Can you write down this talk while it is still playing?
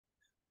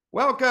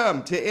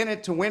Welcome to In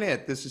It to Win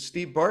It. This is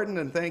Steve Barton,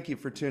 and thank you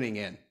for tuning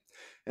in.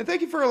 And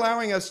thank you for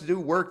allowing us to do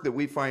work that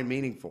we find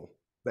meaningful.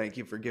 Thank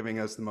you for giving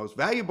us the most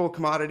valuable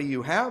commodity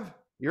you have,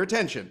 your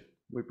attention.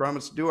 We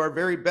promise to do our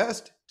very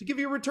best to give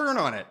you a return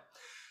on it.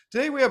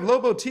 Today we have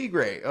Lobo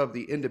Tiggre of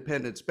the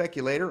Independent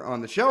Speculator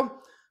on the show.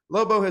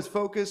 Lobo has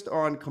focused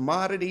on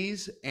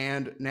commodities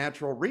and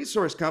natural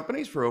resource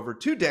companies for over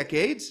 2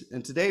 decades,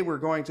 and today we're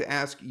going to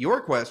ask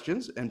your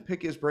questions and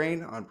pick his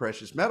brain on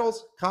precious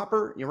metals,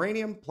 copper,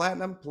 uranium,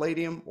 platinum,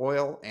 palladium,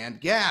 oil, and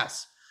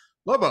gas.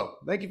 Lobo,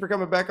 thank you for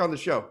coming back on the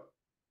show.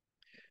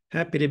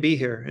 Happy to be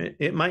here.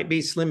 It might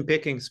be slim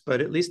pickings,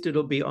 but at least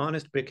it'll be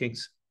honest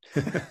pickings.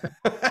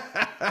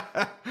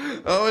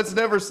 Oh, it's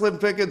never slim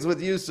pickings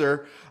with you,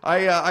 sir.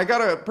 I got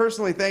to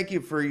personally thank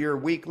you for your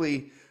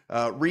weekly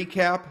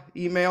recap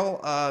email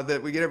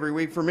that we get every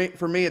week. For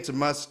me, it's a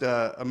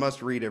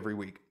must read every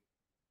week.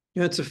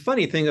 You know, it's a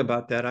funny thing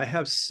about that. I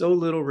have so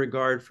little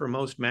regard for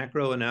most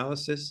macro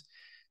analysis.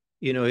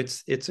 You know,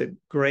 it's a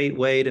great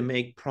way to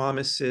make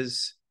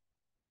promises,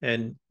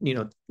 and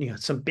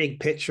some big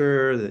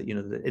picture,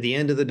 the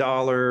end of the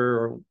dollar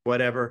or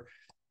whatever,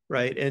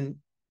 right? And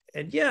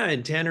yeah,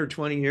 in 10 or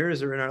 20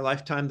 years or in our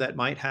lifetime, that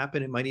might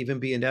happen. It might even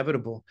be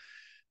inevitable.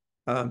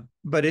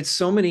 But it's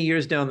so many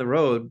years down the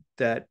road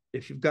that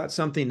if you've got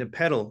something to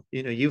peddle,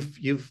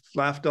 you've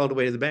laughed all the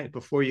way to the bank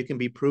before you can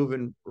be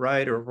proven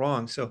right or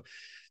wrong. So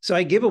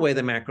I give away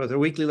the macro. The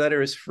weekly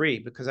letter is free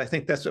because I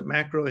think that's what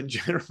macro in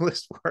general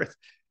is worth.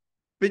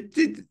 But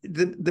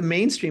the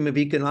mainstream of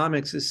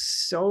economics is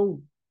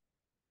so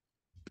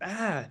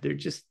bad. They're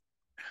just,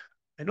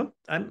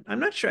 I'm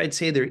not sure I'd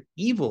say they're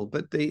evil,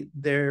 but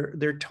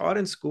they're taught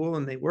in school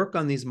and they work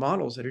on these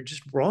models that are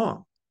just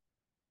wrong.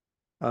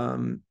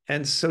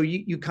 And so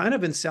you kind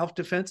of, in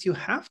self-defense, you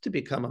have to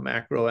become a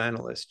macro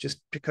analyst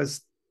just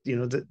because,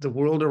 the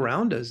world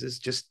around us is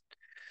just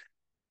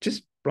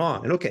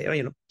wrong. And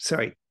okay,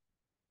 sorry,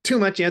 too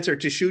much answer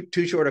to shoot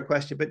too short a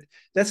question, but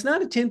that's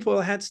not a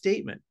tinfoil hat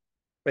statement,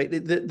 right?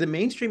 The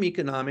mainstream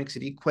economics,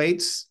 it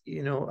equates,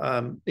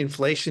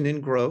 inflation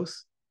and growth,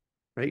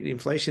 right?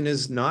 Inflation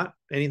is not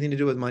anything to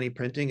do with money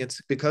printing.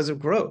 It's because of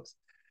growth.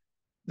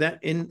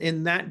 That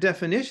in that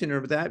definition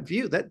or that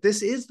view, that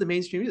this is the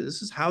mainstream view.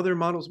 This is how their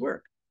models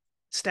work.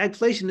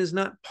 Stagflation is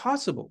not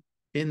possible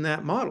in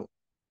that model,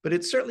 but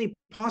it's certainly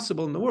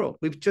possible in the world.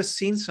 We've just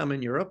seen some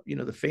in Europe,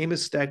 the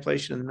famous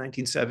stagflation in the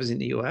 1970s in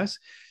the US.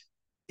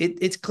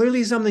 It's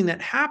clearly something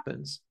that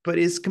happens, but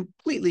is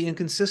completely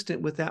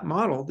inconsistent with that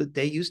model that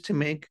they used to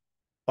make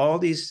all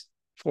these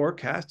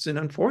forecasts and,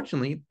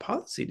 unfortunately,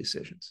 policy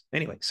decisions.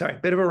 Anyway, sorry,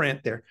 bit of a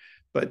rant there,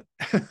 but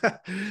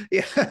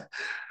yeah.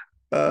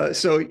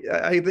 So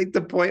I think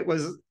the point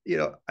was,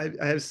 I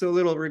have so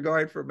little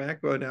regard for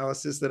macro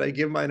analysis that I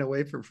give mine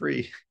away for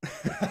free.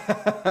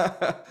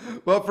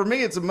 Well, for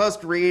me, it's a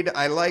must read.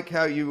 I like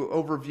how you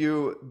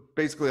overview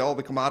basically all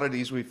the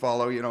commodities we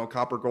follow,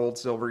 copper, gold,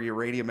 silver,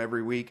 uranium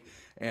every week.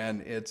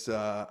 And it's,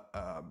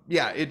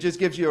 it just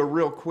gives you a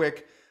real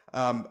quick,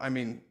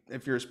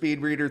 if you're a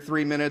speed reader,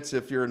 3 minutes.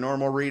 If you're a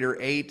normal reader,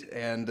 8.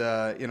 And,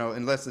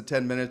 in less than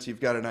 10 minutes,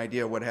 you've got an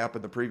idea what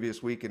happened the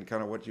previous week and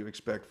kind of what you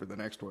expect for the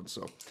next one.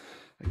 So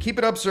keep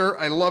it up, sir.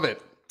 I love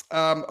it.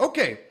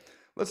 Okay,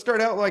 let's start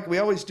out like we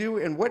always do.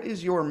 And what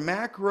is your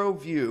macro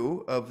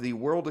view of the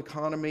world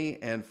economy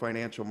and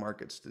financial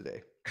markets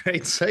today?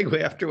 Great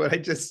segue after what I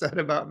just said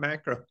about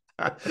macro.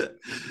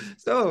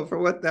 So for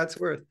what that's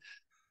worth,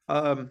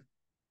 I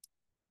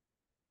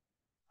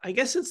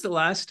guess it's the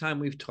last time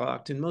we've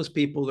talked, and most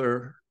people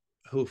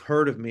who've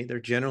heard of me, they're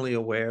generally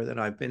aware that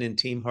I've been in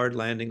Team Hard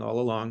Landing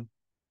all along.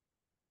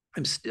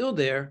 I'm still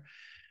there,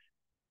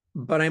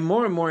 but I'm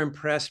more and more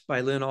impressed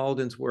by Lynn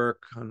Alden's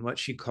work on what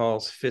she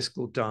calls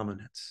fiscal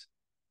dominance.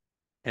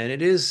 And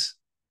it is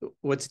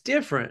what's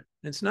different.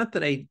 It's not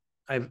that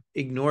I've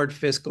ignored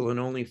fiscal and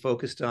only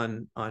focused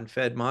on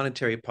Fed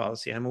monetary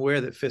policy. I'm aware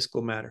that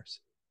fiscal matters.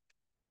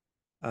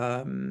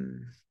 But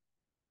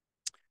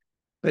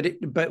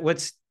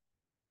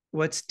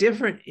what's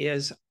different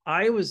is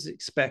I was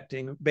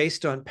expecting,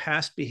 based on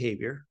past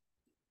behavior,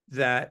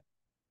 that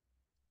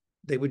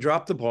they would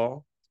drop the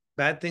ball,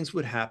 bad things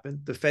would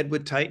happen, the Fed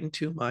would tighten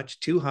too much,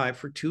 too high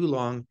for too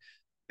long,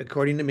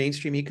 according to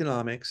mainstream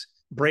economics,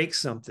 break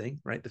something,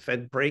 right? The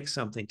Fed breaks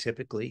something,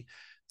 typically,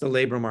 the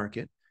labor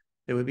market.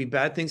 There would be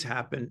bad things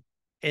happen.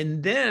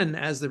 And then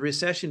as the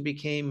recession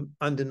became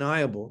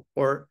undeniable,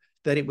 or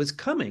that it was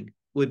coming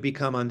would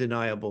become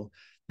undeniable,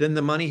 then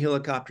the money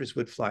helicopters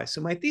would fly. So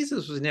my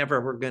thesis was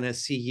never we're going to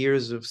see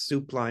years of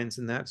soup lines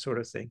and that sort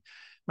of thing.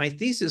 My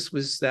thesis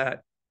was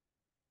that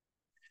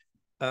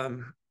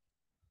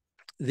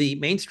the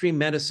mainstream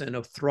medicine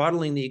of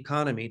throttling the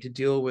economy to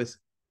deal with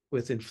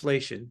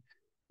inflation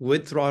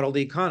would throttle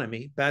the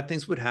economy, bad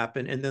things would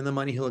happen, and then the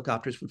money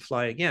helicopters would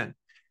fly again.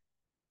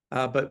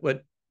 But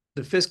what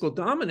the fiscal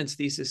dominance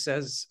thesis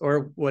says,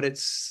 or what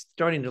it's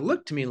starting to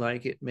look to me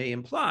like it may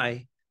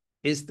imply,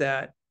 is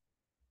that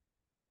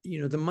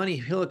the money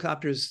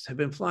helicopters have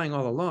been flying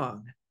all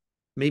along,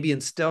 maybe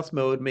in stealth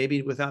mode,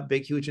 maybe without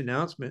big, huge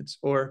announcements,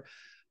 or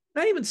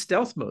not even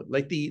stealth mode,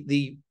 like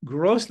the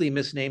grossly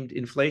misnamed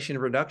Inflation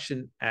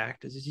Reduction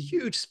Act is a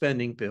huge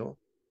spending bill.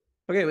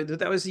 Okay,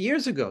 that was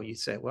years ago. You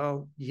say,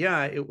 well,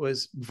 yeah, it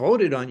was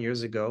voted on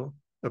years ago.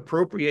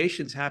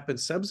 Appropriations happen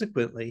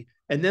subsequently,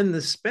 and then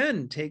the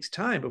spend takes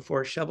time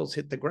before shovels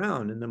hit the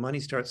ground and the money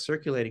starts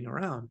circulating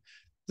around.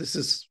 This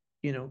is,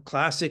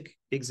 classic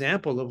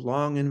example of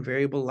long and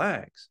variable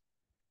lags.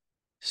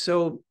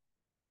 So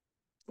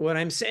what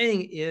I'm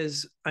saying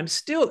is I'm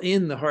still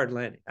in the hard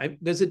landing.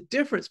 There's a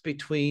difference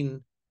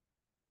between,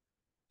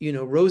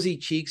 rosy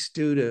cheeks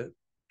due to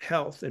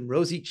health and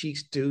rosy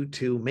cheeks due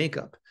to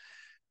makeup.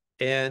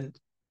 And,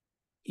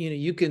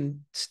 you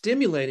can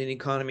stimulate an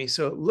economy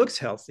so it looks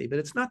healthy, but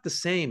it's not the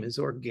same as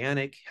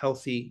organic,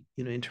 healthy,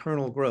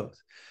 internal growth.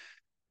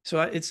 So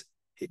it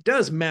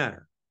does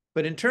matter.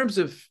 But in terms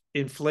of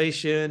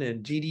inflation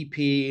and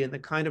GDP and the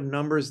kind of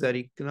numbers that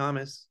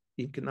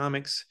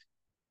economics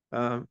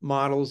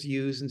models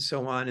use and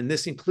so on, and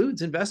this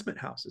includes investment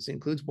houses,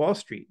 includes Wall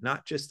Street,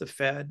 not just the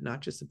Fed, not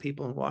just the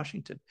people in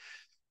Washington,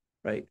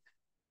 right?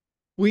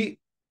 We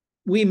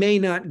may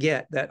not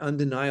get that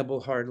undeniable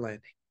hard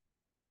landing.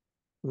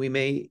 We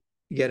may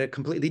get a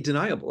completely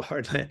deniable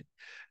hard landing.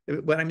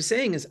 What I'm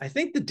saying is I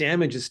think the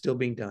damage is still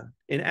being done.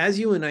 And as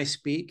you and I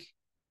speak,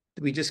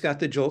 we just got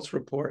the JOLTS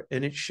report,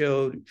 and it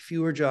showed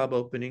fewer job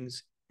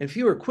openings and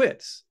fewer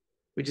quits,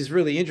 which is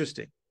really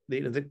interesting.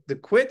 The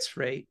quits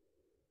rate,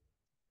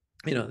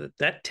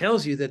 that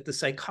tells you that the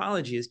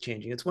psychology is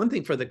changing. It's one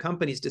thing for the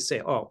companies to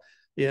say, oh,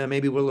 yeah,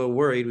 maybe we're a little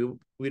worried.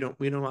 We don't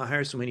want to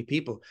hire so many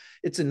people.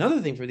 It's another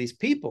thing for these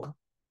people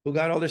who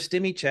got all their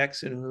stimmy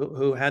checks and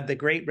who had the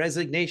great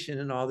resignation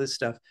and all this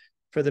stuff,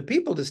 for the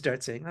people to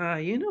start saying,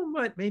 you know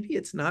what, maybe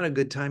it's not a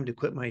good time to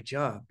quit my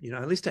job.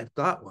 At least I've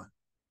got one,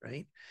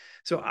 right?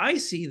 So I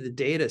see the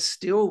data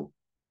still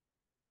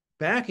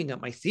backing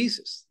up my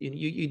thesis.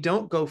 You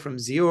don't go from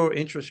 0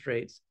 interest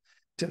rates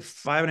to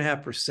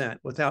 5.5%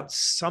 without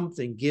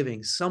something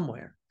giving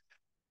somewhere.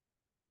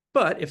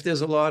 But if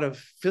there's a lot of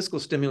fiscal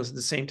stimulus at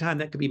the same time,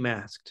 that could be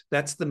masked.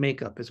 That's the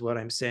makeup, is what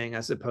I'm saying,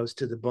 as opposed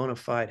to the bona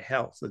fide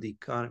health of the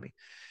economy.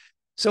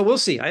 So we'll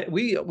see.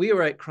 We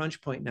are at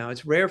crunch point now.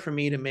 It's rare for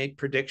me to make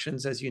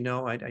predictions. As you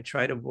know, I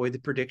try to avoid the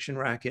prediction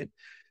racket.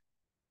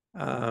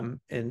 And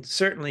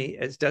certainly,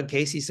 as Doug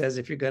Casey says,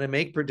 if you're going to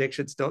make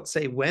predictions, don't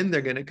say when they're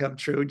going to come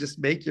true. Just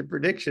make your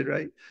prediction,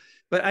 right?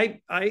 But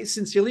I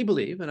sincerely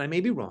believe, and I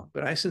may be wrong,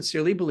 but I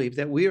sincerely believe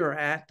that we are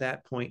at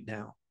that point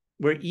now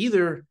where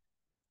either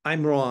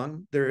I'm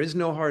wrong, there is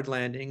no hard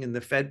landing, and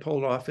the Fed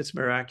pulled off its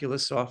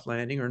miraculous soft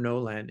landing or no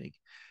landing,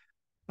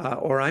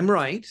 or I'm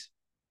right,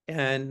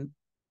 and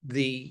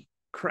the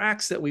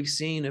cracks that we've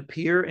seen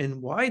appear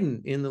and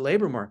widen in the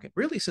labor market,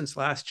 really since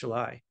last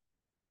July,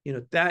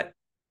 that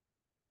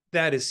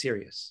is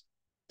serious.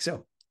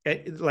 So,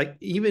 like,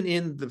 even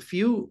in the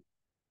few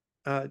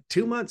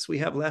 2 months we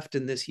have left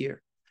in this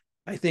year,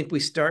 I think we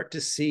start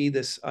to see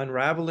this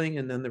unraveling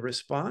and then the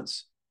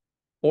response.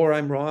 Or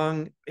I'm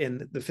wrong,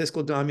 and the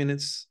fiscal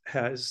dominance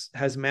has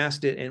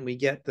masked it, and we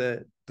get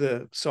the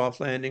soft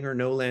landing or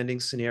no landing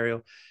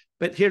scenario.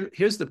 But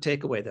here's the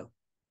takeaway, though.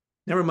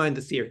 Never mind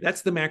the theory.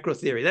 That's the macro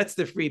theory. That's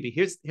the freebie.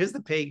 Here's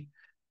the pig,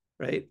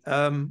 right?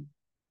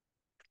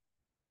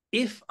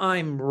 If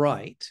I'm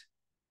right,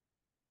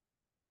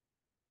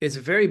 it's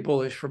very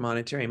bullish for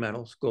monetary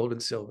metals, gold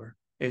and silver.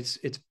 It's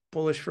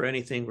bullish for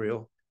anything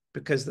real,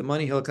 because the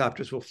money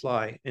helicopters will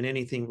fly, and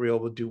anything real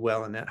will do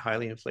well in that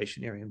highly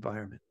inflationary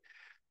environment.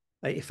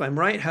 If I'm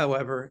right,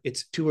 however,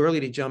 it's too early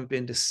to jump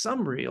into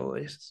some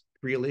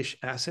realish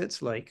assets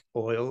like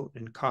oil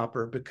and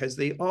copper, because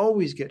they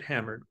always get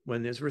hammered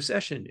when there's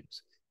recession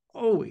news.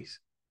 Always.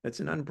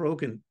 That's an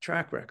unbroken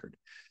track record.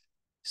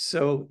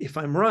 So if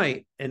I'm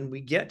right and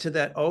we get to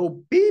that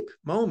beep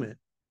moment,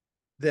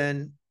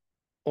 then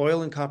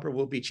oil and copper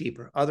will be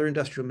cheaper. Other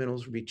industrial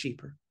minerals will be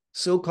cheaper.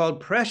 So-called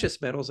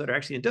precious metals that are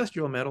actually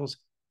industrial metals,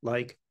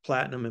 like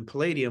platinum and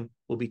palladium,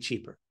 will be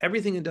cheaper.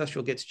 Everything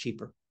industrial gets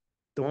cheaper.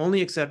 The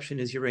only exception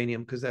is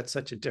uranium, because that's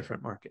such a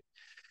different market.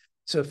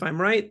 So if I'm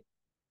right,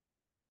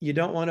 you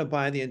don't want to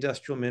buy the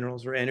industrial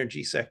minerals or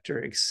energy sector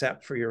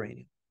except for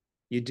uranium.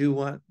 You do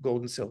want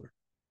gold and silver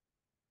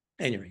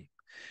and uranium.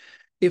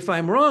 If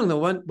I'm wrong, though,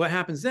 what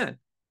happens then?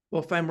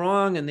 Well, if I'm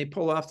wrong and they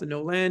pull off the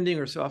no landing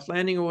or soft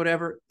landing or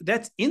whatever,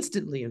 that's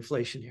instantly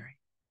inflationary.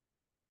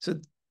 So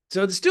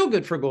it's still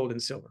good for gold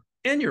and silver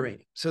and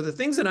uranium. So the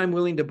things that I'm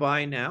willing to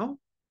buy now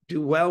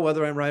do well,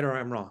 whether I'm right or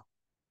I'm wrong.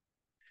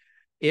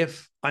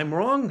 If I'm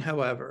wrong,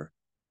 however,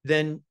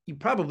 then you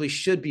probably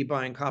should be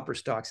buying copper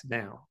stocks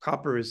now.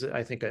 Copper is,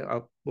 I think,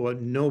 a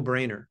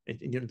no-brainer.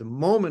 The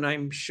moment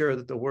I'm sure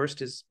that the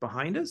worst is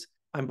behind us,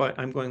 I'm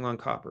going long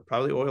copper,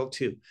 probably oil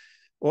too.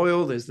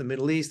 Oil, there's the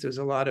Middle East, there's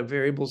a lot of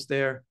variables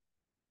there.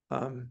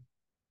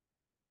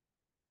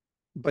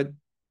 But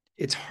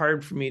it's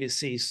hard for me to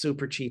see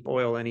super cheap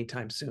oil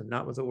anytime soon,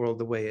 not with the world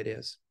the way it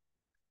is.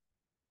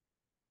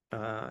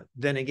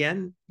 Then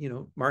again,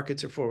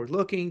 markets are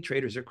forward-looking,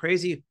 traders are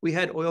crazy. We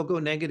had oil go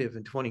negative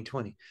in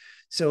 2020.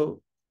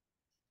 So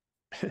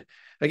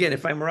again,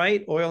 if I'm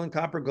right, oil and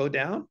copper go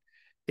down.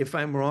 if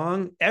I'm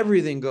wrong,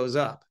 everything goes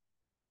up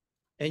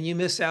and you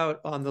miss out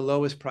on the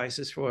lowest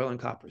prices for oil and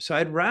copper. So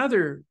I'd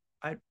rather,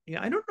 I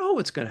don't know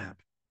what's going to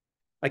happen.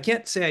 I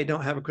can't say I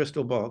don't have a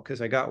crystal ball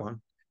because I got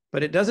one,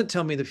 but it doesn't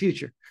tell me the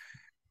future.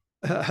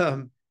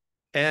 Um,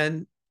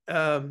 and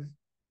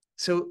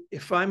so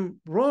if I'm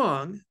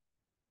wrong,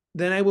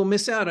 then I will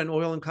miss out on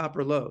oil and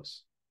copper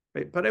lows,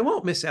 right? But I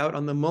won't miss out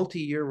on the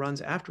multi-year runs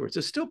afterwards.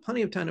 There's still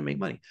plenty of time to make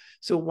money.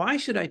 So why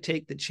should I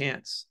take the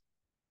chance?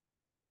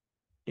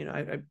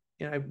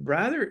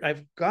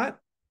 I've got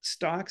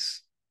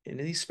stocks in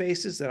these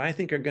spaces that I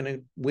think are going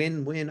to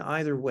win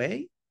either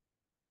way.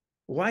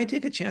 Why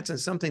take a chance on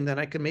something that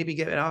I could maybe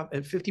get out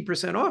at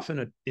 50% off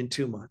in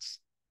 2 months?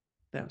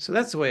 Yeah, so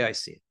that's the way I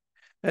see it.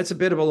 That's a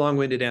bit of a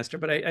long-winded answer,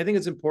 but I think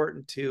it's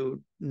important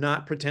to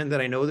not pretend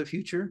that I know the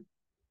future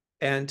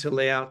and to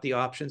lay out the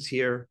options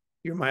here.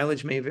 Your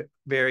mileage may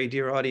vary,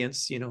 dear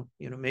audience.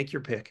 Make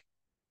your pick.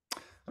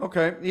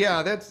 Okay,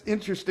 yeah, that's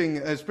interesting,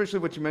 especially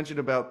what you mentioned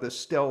about the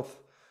stealth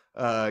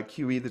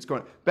QE that's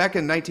going back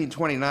in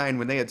 1929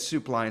 when they had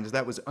soup lines.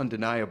 That was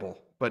undeniable.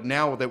 But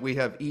now that we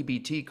have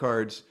EBT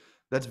cards,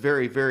 that's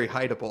very, very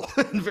hideable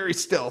and very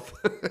stealth.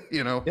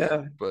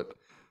 Yeah. But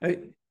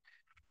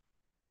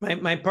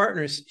my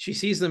partners, she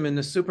sees them in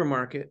the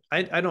supermarket.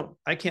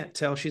 I can't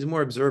tell. She's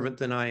more observant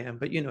than I am,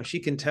 but she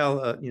can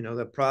tell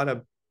the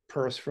Prada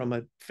purse from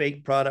a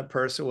fake Prada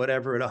purse or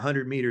whatever at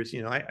 100 meters.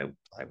 I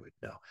would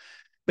know.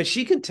 But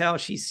she can tell.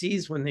 She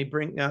sees when they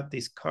bring out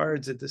these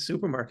cards at the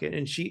supermarket,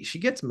 and she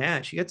gets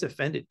mad. She gets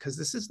offended because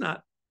this is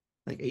not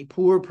like a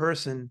poor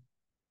person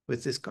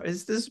with this card.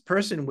 It's this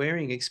person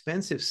wearing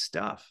expensive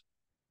stuff,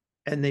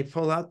 and they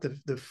pull out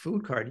the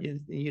food card.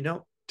 You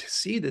don't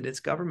see that it's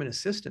government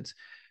assistance,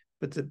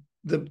 but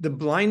the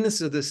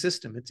blindness of the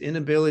system, its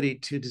inability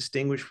to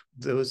distinguish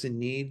those in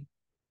need,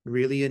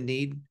 really in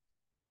need,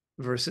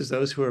 versus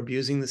those who are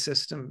abusing the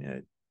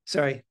system.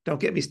 Sorry, don't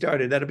get me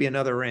started. That'll be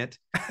another rant.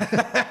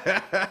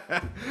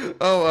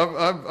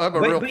 Oh, I'm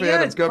a real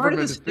fan of government. Part of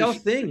the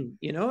stealth thing,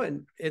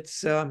 and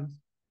it's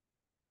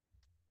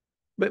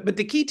but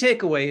the key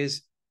takeaway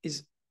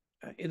is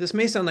this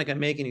may sound like I'm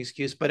making an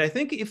excuse, but I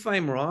think if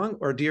I'm wrong,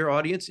 or dear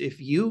audience,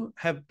 if you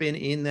have been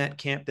in that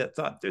camp that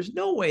thought there's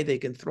no way they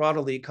can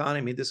throttle the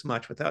economy this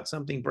much without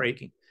something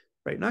breaking,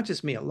 right? Not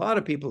just me, a lot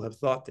of people have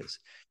thought this.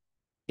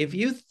 If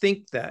you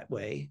think that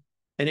way,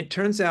 and it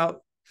turns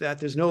out that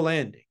there's no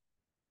landing,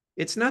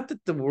 it's not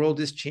that the world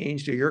has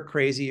changed or you're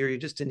crazy or you're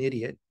just an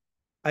idiot.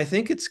 I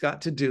think it's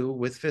got to do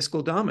with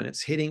fiscal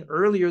dominance hitting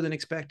earlier than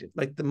expected.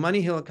 Like the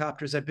money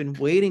helicopters have been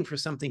waiting for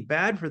something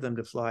bad for them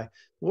to fly.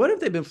 What if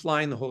they've been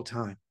flying the whole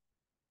time?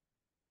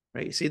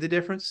 Right? You see the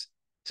difference?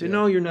 So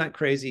no, you're not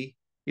crazy.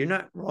 You're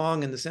not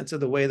wrong in the sense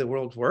of the way the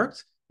world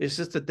works. It's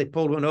just that they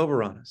pulled one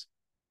over on us.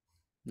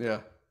 Yeah.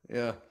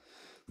 They're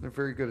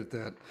very good at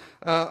that.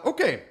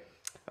 Okay.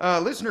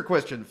 Listener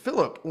question.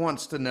 Philip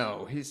wants to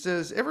know. He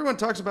says, everyone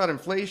talks about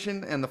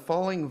inflation and the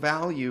falling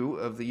value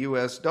of the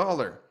US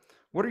dollar.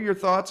 What are your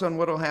thoughts on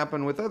what will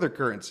happen with other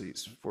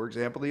currencies? For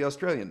example, the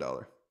Australian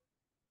dollar.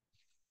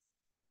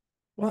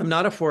 Well, I'm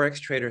not a Forex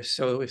trader.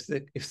 So if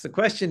the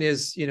question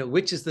is,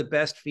 which is the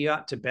best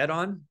fiat to bet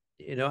on,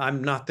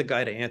 I'm not the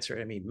guy to answer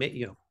it. I mean,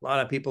 a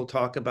lot of people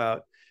talk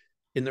about,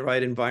 in the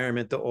right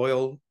environment, the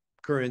oil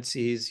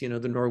currencies, the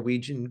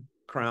Norwegian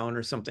crown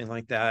or something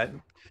like that.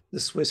 The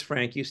Swiss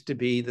franc used to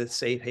be the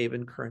safe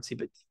haven currency,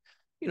 but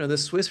the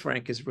Swiss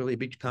franc has really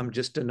become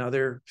just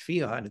another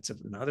fiat. It's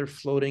another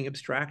floating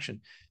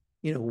abstraction.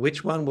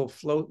 Which one will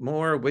float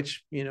more,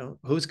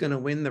 who's going to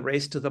win the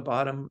race to the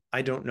bottom?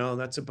 I don't know.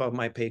 That's above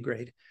my pay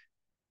grade.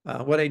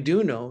 What I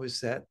do know is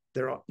that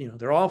they're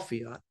all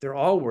fiat. They're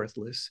all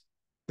worthless.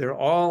 They're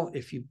all,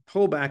 if you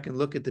pull back and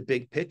look at the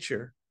big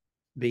picture,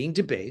 being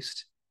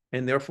debased,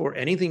 and therefore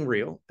anything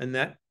real, and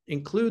that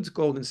includes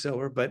gold and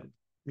silver, but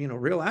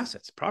real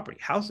assets, property,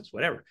 houses,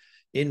 whatever.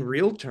 In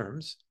real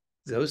terms,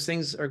 those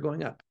things are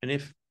going up. And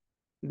if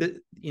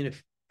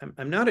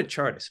I'm not a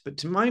chartist, but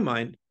to my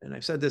mind, and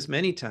I've said this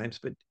many times,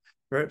 but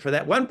for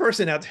that one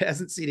person out there who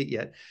hasn't seen it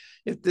yet,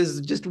 if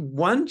there's just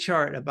one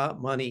chart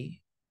about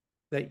money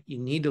that you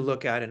need to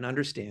look at and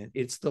understand,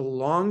 it's the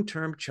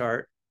long-term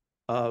chart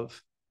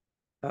of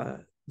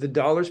the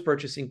dollar's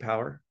purchasing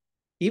power,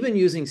 even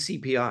using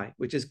CPI,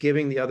 which is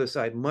giving the other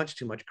side much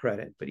too much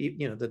credit, but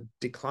the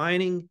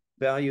declining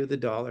value of the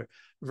dollar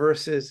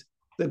versus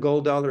the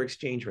gold dollar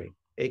exchange rate,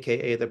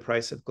 aka the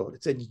price of gold.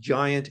 It's a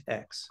giant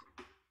X.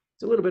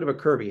 It's a little bit of a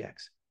curvy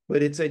X,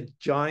 but it's a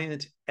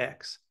giant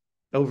X.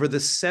 Over the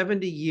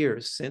 70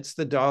 years since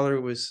the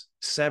dollar was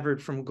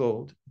severed from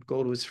gold,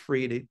 gold was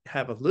free to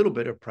have a little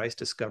bit of price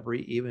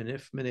discovery, even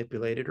if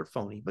manipulated or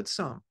phony, but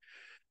some.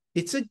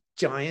 It's a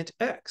giant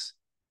X.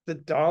 The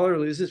dollar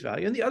loses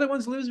value, and the other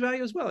ones lose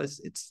value as well.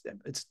 It's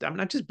I'm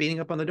not just beating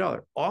up on the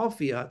dollar. All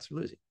fiats are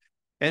losing.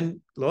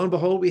 And lo and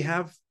behold, we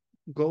have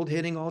gold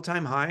hitting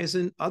all-time highs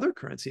in other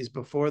currencies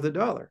before the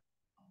dollar.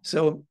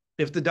 So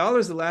if the dollar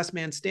is the last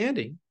man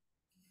standing,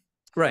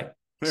 right.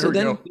 There we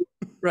go.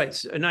 Right.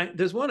 So, and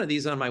there's one of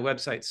these on my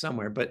website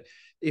somewhere, but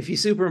if you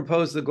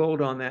superimpose the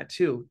gold on that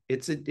too,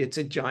 it's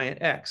a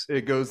giant X.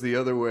 It goes the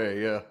other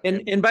way. Yeah.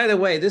 And by the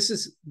way,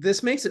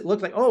 this makes it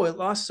look like, oh, it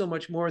lost so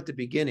much more at the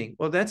beginning.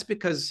 Well, that's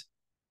because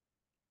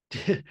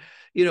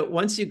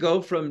once you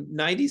go from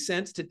 90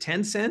 cents to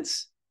 10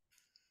 cents,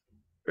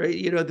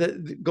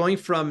 right? Going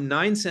from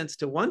 9 cents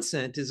to 1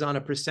 cent is on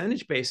a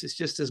percentage basis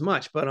just as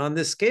much. But on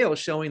this scale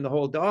showing the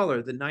whole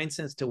dollar, the 9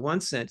 cents to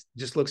 1 cent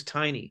just looks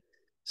tiny.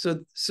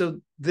 So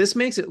this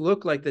makes it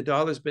look like the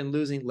dollar's been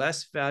losing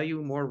less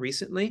value more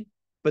recently,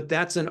 but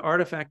that's an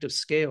artifact of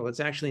scale. It's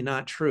actually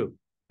not true.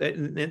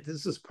 And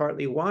this is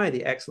partly why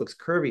the X looks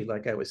curvy,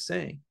 like I was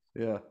saying.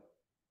 Yeah.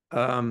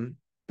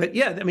 But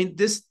yeah, I mean,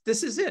 this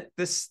is it.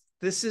 This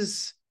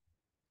is,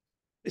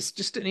 it's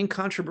just an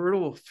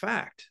incontrovertible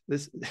fact.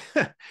 This,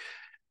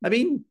 I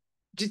mean,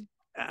 just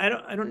I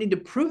don't need to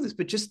prove this,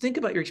 but just think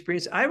about your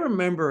experience. I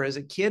remember as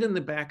a kid in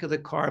the back of the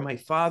car, my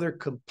father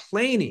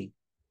complaining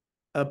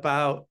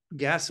about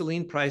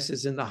gasoline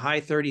prices in the high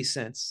 30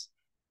 cents.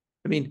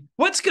 I mean,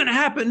 what's going to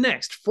happen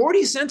next?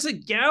 40 cents a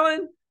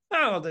gallon?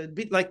 Oh,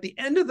 like the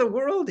end of the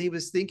world. He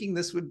was thinking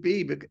this would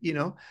be, but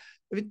I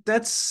mean,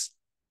 this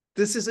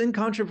is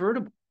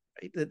incontrovertible.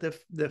 Right?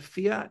 The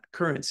fiat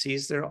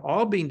currencies, they're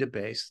all being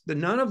debased.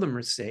 None of them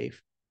are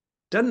safe.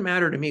 Doesn't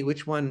matter to me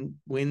which one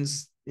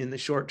wins in the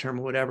short term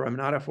or whatever. I'm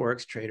not a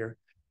Forex trader.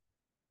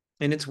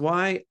 And it's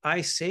why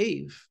I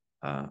save.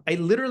 I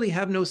literally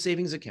have no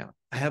savings account.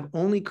 I have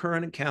only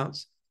current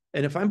accounts.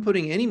 And if I'm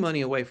putting any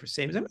money away for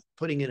savings, I'm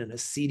putting it in a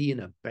CD in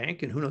a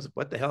bank, and who knows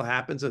what the hell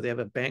happens if they have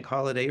a bank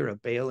holiday or a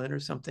bail-in or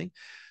something.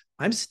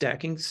 I'm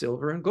stacking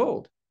silver and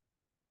gold.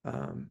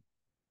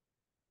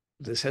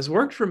 This has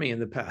worked for me in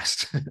the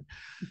past.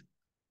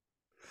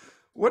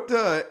 What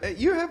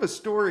you have a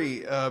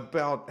story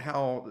about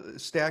how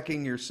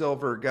stacking your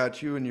silver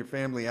got you and your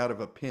family out of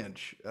a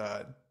pinch.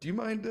 Do you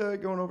mind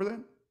going over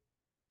that?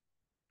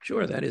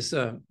 Sure, that is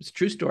it's a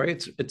true story.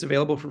 It's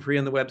available for free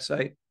on the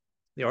website.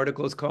 The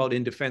article is called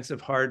 "In Defense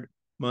of Hard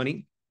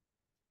Money."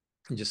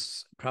 And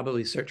just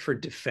probably search for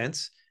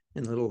defense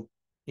in a little,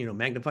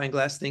 magnifying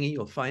glass thingy.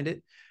 You'll find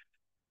it.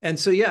 And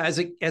so, yeah, as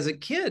a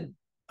kid,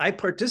 I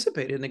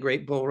participated in the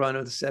great bull run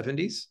of the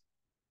 70s.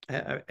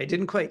 I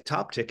didn't quite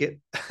top ticket,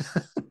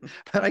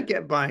 but I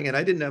kept buying it.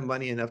 I didn't have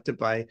money enough to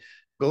buy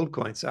gold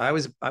coins. So I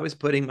was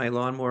putting my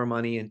lawnmower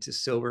money into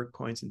silver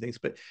coins and things.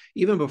 But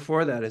even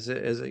before that, as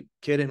a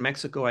kid in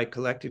Mexico, I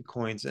collected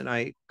coins, and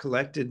I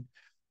collected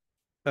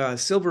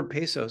silver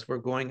pesos were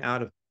going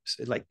out of,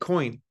 like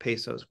coin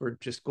pesos were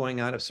just going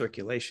out of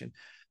circulation.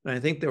 And I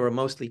think they were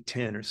mostly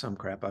tin or some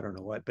crap. I don't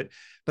know what,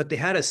 but they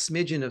had a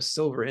smidgen of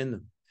silver in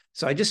them.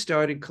 So I just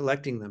started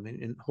collecting them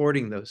and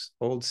hoarding those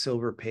old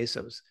silver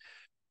pesos.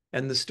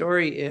 And the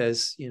story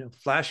is,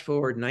 flash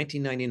forward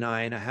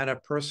 1999, I had a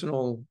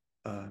personal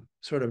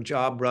sort of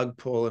job rug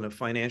pull in a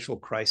financial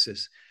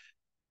crisis.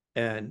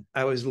 And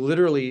I was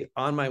literally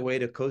on my way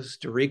to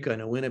Costa Rica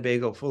in a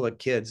Winnebago full of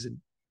kids.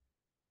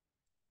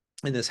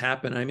 And this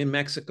happened. I'm in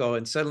Mexico,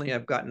 and suddenly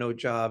I've got no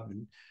job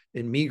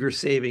and meager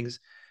savings,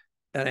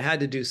 and I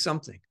had to do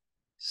something.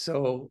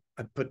 So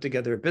I put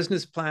together a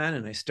business plan,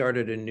 and I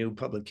started a new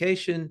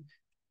publication,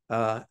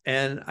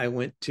 and I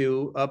went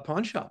to a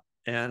pawn shop,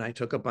 and I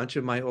took a bunch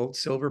of my old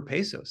silver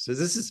pesos. So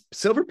this is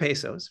silver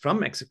pesos from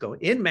Mexico,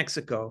 in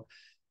Mexico,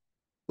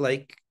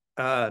 like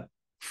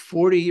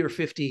 40 or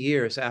 50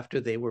 years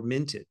after they were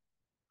minted.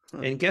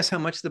 And guess how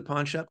much the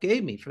pawn shop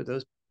gave me for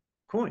those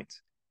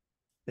coins?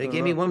 They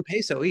gave me 1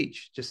 peso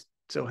each. Just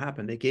so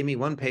happened they gave me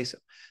 1 peso.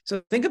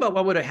 So think about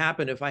what would have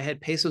happened if I had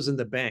pesos in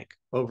the bank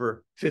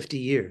over 50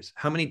 years.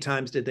 How many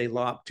times did they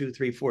lop 2,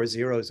 3, 4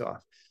 zeros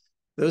off?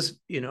 Those,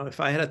 if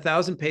I had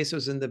 1,000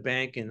 pesos in the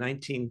bank in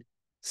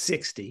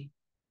 1960,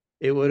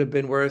 it would have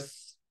been worth,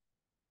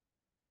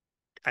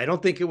 I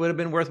don't think it would have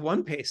been worth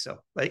 1 peso,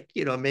 like,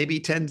 maybe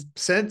 10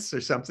 cents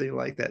or something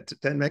like that,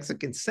 10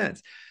 Mexican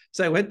cents.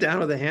 So I went down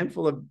with a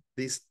handful of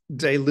these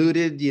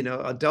diluted,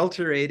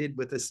 adulterated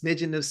with a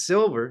smidgen of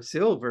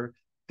silver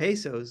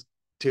pesos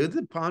to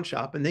the pawn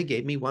shop, and they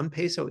gave me 1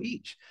 peso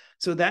each.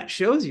 So that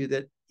shows you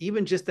that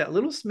even just that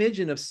little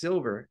smidgen of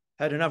silver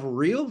had enough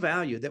real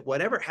value that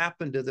whatever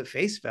happened to the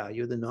face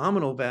value, the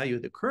nominal value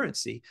of the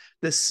currency,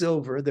 the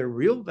silver, the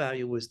real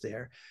value was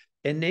there.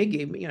 And they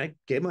gave me, I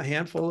gave them a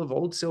handful of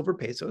old silver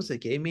pesos. They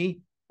gave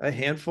me a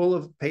handful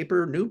of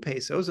paper new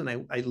pesos. And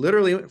I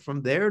literally went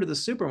from there to the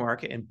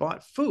supermarket and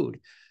bought food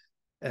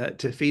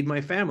to feed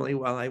my family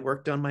while I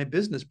worked on my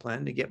business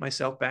plan to get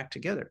myself back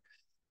together.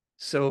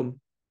 So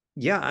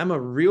yeah, I'm a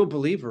real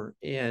believer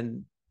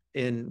in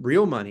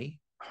real money,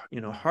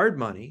 hard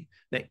money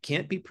that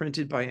can't be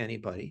printed by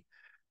anybody.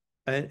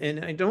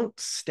 And I don't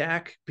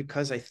stack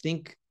because I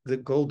think the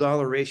gold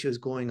dollar ratio is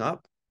going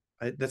up.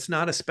 That's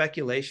not a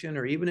speculation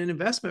or even an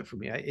investment for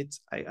me.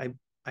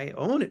 I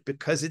own it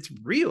because it's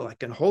real. I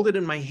can hold it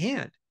in my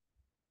hand,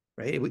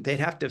 right? They'd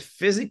have to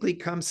physically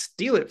come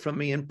steal it from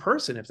me in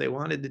person if they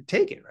wanted to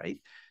take it, right?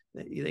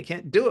 They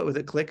can't do it with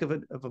a click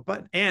of a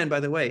button. And by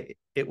the way,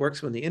 it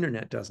works when the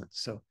internet doesn't.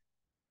 So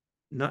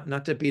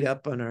not to beat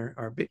up on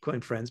our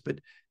Bitcoin friends, but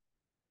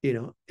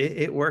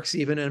it works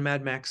even in a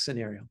Mad Max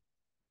scenario.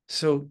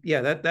 So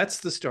yeah, that's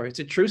the story. It's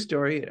a true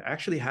story. It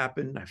actually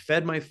happened. I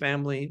fed my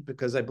family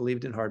because I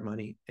believed in hard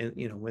money. And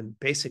when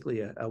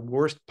basically a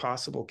worst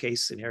possible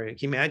case scenario. Can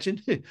you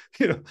imagine?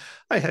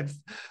 I had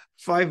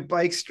 5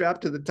 bikes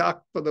strapped to the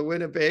top of the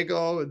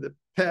Winnebago and the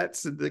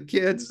pets and the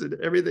kids and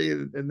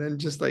everything. And then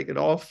just like it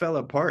all fell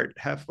apart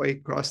halfway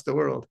across the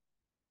world.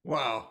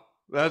 Wow,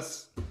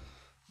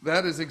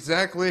 that is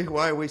exactly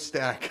why we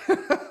stack.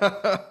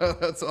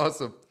 That's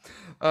awesome.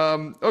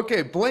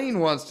 Okay, Blaine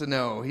wants to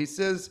know. He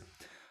says,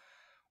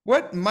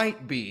 what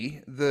might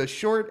be the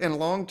short and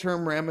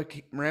long-term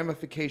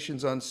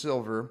ramifications on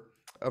silver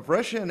of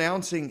Russia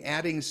announcing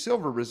adding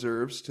silver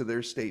reserves to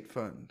their state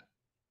fund?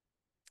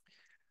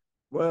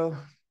 Well,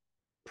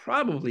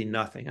 probably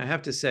nothing. I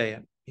have to say,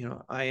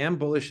 I am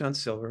bullish on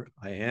silver.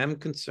 I am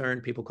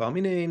concerned. People call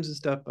me names and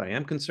stuff, but I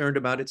am concerned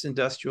about its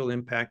industrial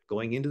impact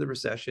going into the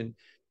recession,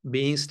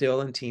 being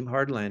still in team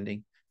hard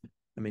landing.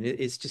 I mean,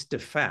 it's just a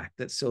fact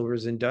that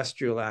silver's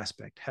industrial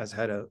aspect has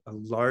had a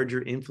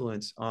larger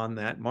influence on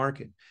that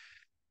market.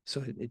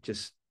 So it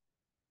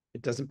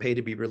doesn't pay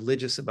to be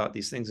religious about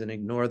these things and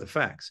ignore the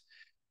facts.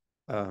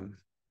 In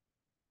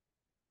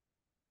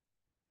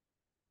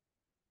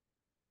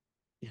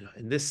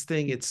this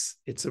thing,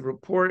 it's a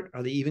report.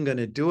 Are they even going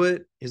to do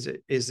it? Is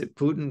it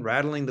Putin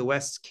rattling the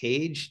West's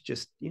cage?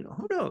 Just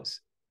who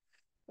knows?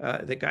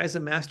 The guy's a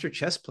master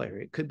chess player.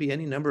 It could be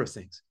any number of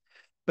things.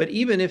 But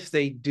even if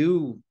they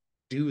do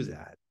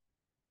that,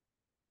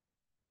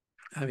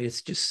 I mean,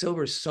 it's just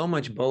silver is so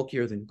much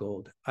bulkier than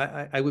gold.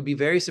 I would be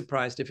very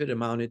surprised if it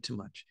amounted to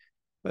much.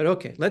 But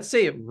okay, let's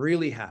say it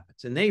really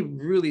happens and they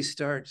really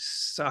start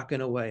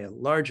socking away a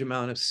large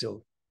amount of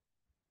silver.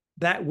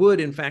 That would,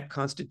 in fact,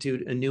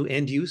 constitute a new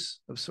end use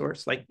of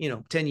sorts. Like,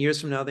 10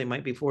 years from now, they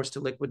might be forced to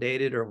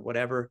liquidate it or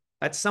whatever.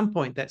 At some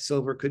point, that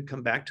silver could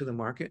come back to the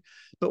market.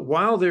 But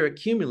while they're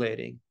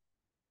accumulating,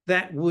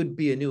 that would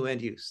be a new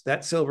end use.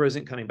 That silver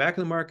isn't coming back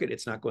in the market.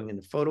 It's not going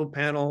into photo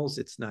panels.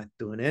 It's not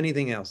doing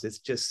anything else. It's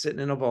just sitting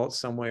in a vault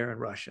somewhere in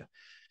Russia.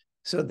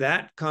 So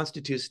that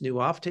constitutes new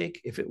offtake.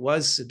 If it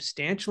was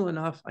substantial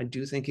enough, I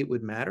do think it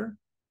would matter.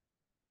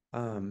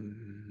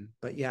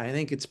 But yeah, I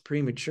think it's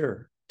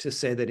premature to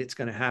say that it's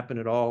going to happen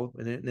at all,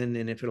 and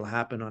if it'll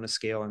happen on a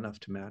scale enough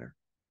to matter.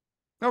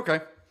 Okay.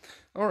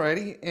 All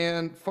righty.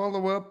 And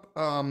follow up,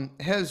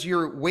 has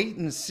your wait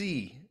and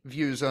see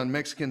views on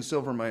Mexican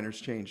silver miners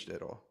changed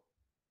at all?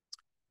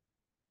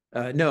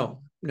 No.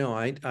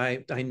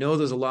 I know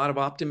there's a lot of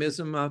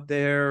optimism out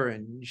there,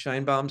 and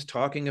Scheinbaum's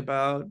talking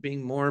about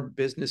being more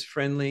business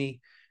friendly.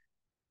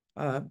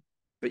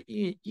 But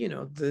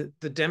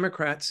the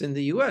Democrats in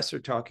the U.S. are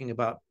talking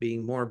about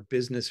being more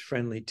business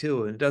friendly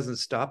too, and it doesn't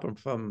stop them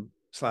from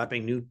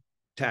slapping new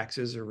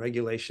taxes or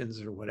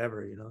regulations or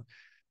whatever.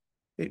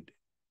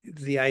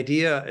 The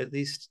idea, at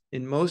least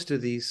in most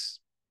of these,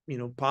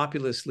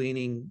 populist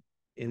leaning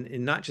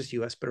in not just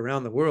U.S. but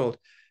around the world,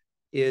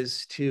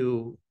 is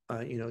to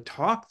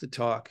talk the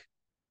talk,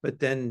 but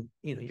then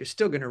you're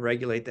still going to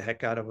regulate the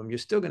heck out of them. You're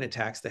still going to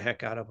tax the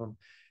heck out of them.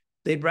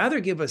 They'd rather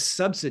give a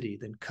subsidy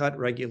than cut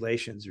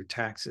regulations or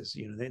taxes.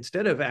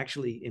 Instead of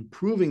actually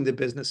improving the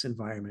business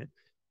environment,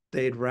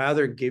 they'd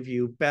rather give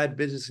you bad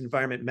business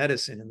environment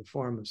medicine in the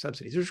form of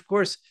subsidies, which of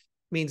course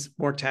means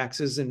more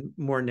taxes and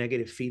more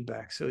negative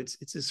feedback. So it's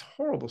this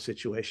horrible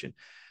situation.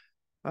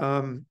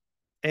 And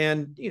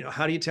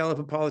how do you tell if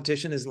a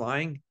politician is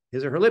lying?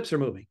 His or her lips are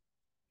moving.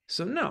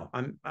 So no,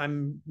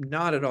 I'm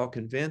not at all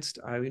convinced.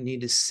 I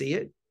need to see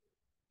it.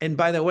 And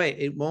by the way,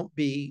 it won't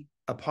be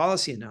a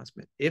policy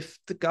announcement. If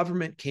the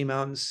government came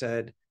out and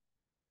said,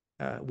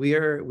 we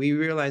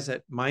realize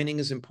that mining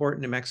is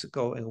important in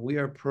Mexico and we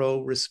are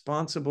pro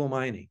responsible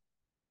mining,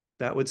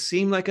 that would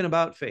seem like an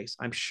about face.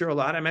 I'm sure a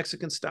lot of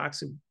Mexican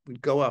stocks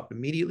would go up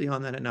immediately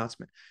on that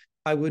announcement.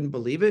 I wouldn't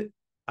believe it.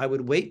 I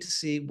would wait to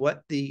see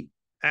what the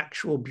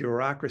actual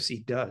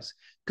bureaucracy does.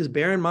 Because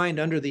bear in mind,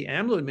 under the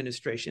AMLO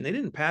administration, they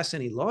didn't pass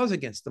any laws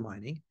against the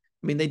mining.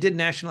 I mean, they did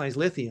nationalize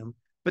lithium,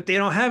 but they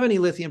don't have any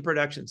lithium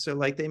production. So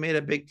like they made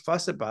a big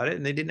fuss about it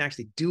and they didn't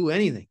actually do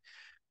anything.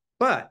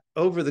 But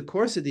over the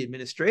course of the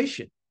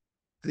administration,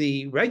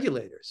 the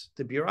regulators,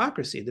 the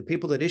bureaucracy, the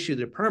people that issue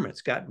the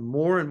permits got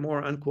more and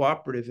more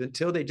uncooperative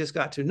until they just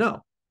got to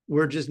no,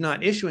 we're just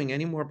not issuing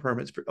any more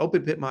permits for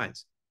open pit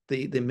mines.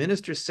 The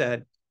minister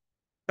said,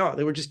 oh,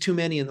 there were just too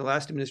many in the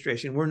last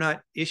administration. We're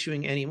not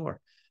issuing any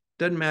more.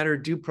 Doesn't matter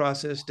due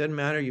process, doesn't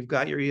matter you've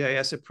got your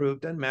EIS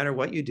approved, doesn't matter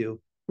what you do.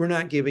 We're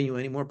not giving you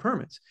any more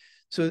permits.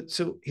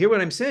 So hear what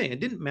I'm saying. It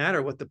didn't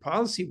matter what the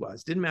policy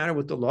was, didn't matter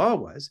what the law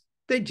was.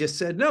 They just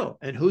said no.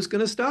 And who's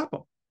going to stop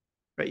them?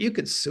 Right? You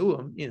could sue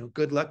them.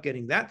 Good luck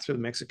getting that through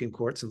the Mexican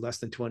courts in less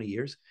than 20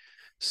 years.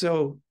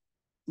 So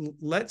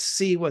let's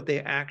see what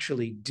they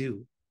actually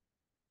do.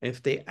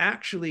 If they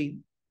actually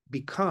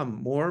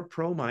become more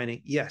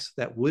pro-mining, yes,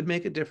 that would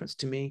make a difference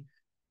to me.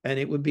 And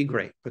it would be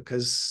great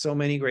because so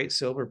many great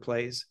silver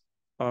plays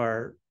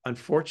are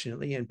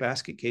unfortunately in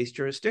basket case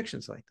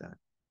jurisdictions like that.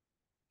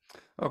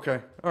 Okay.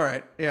 All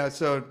right. Yeah.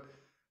 So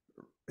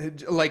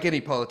like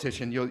any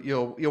politician,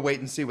 you'll wait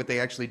and see what they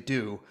actually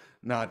do.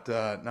 not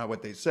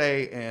what they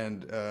say,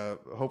 and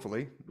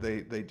hopefully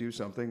they do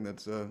something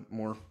that's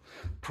more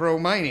pro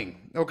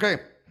mining. Okay.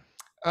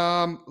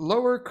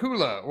 Lower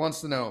Kula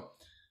wants to know,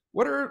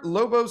 what are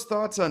Lobo's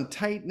thoughts on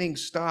tightening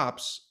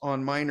stops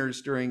on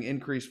miners during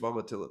increased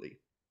volatility?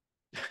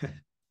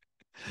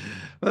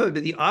 Well,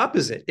 the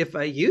opposite. If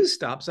I use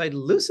stops, I'd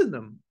loosen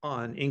them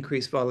on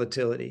increased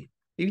volatility.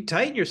 You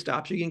tighten your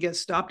stops, you can get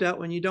stopped out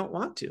when you don't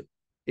want to.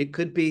 It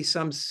could be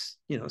some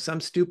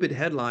stupid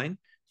headline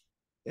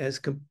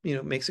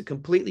makes a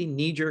completely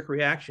knee-jerk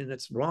reaction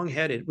that's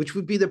wrong-headed, which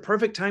would be the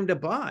perfect time to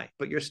buy,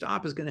 but your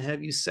stop is going to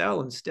have you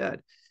sell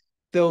instead.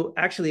 Though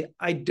actually,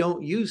 I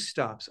don't use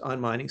stops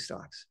on mining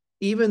stocks.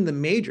 Even the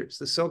majors,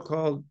 the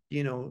so-called,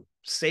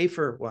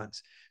 safer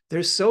ones,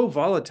 they're so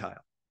volatile.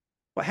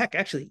 Well, heck,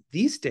 actually,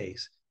 these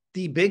days,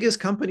 the biggest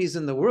companies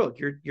in the world,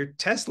 your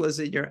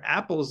Teslas and your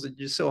Apples and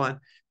so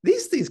on,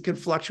 these things can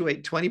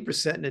fluctuate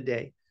 20% in a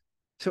day.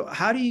 So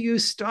how do you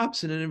use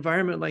stops in an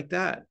environment like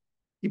that?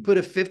 You put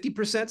a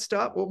 50%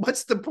 stop? Well,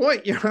 what's the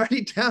point? You're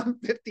already down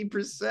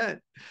 50%,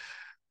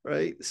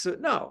 right? So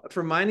no,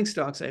 for mining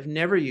stocks, I've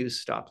never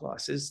used stop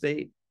losses.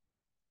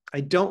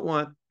 I don't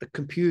want a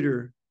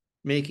computer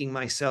making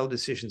my sell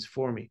decisions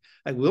for me.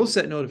 I will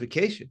set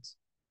notifications.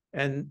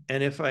 And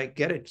if I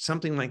get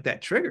something like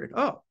that triggered,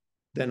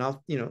 then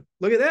I'll,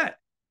 look at that.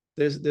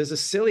 There's a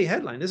silly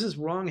headline. This is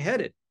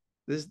wrong-headed.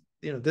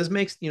 This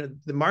makes,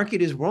 the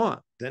market is wrong.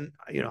 Then,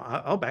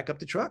 I'll back up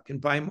the truck and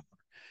buy more.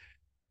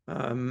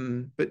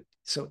 But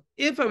so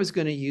if I was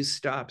going to use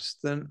stops,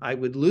 then I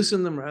would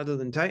loosen them rather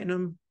than tighten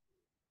them.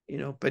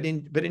 But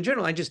in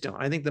general, I just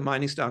don't. I think the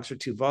mining stocks are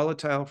too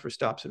volatile for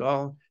stops at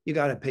all. You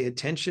got to pay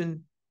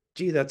attention.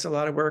 Gee, that's a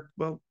lot of work.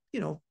 Well,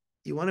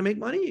 you want to make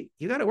money,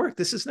 you got to work.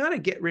 This is not a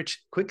get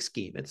rich quick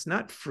scheme. It's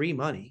not free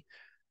money.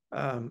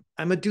 I'm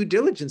a due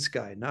diligence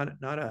guy, not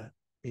a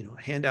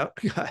handout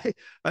guy.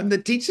 I'm the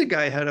teach a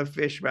guy how to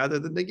fish rather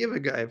than the give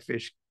a guy a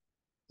fish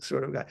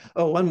sort of guy.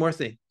 Oh, one more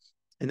thing.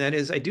 And that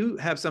is, I do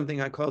have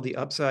something I call the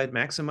upside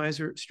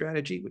maximizer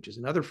strategy, which is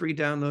another free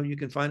download you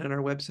can find on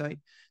our website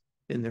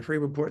in the free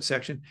report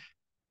section.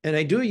 And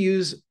I do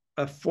use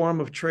a form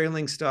of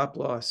trailing stop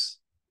loss,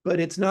 but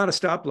it's not a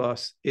stop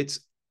loss. It's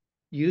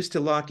used to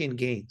lock in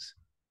gains.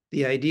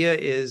 The idea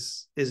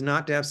is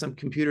not to have some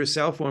computer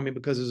sell for me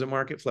because there's a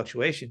market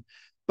fluctuation.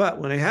 But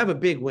when I have a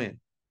big win,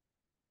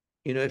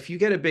 if you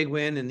get a big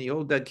win in the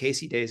old Doug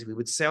Casey days, we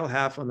would sell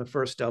half on the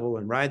first double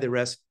and ride the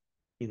rest,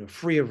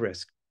 free of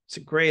risk. It's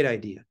a great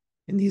idea.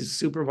 In these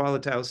super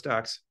volatile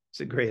stocks,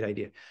 it's a great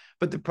idea.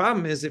 But the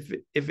problem is if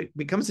it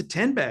becomes a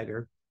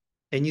 10-bagger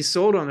and you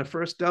sold on the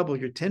first double,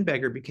 your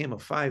 10-bagger became a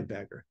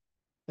 5-bagger.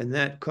 And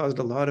that caused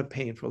a lot of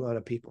pain for a lot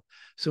of people.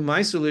 So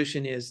my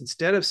solution is,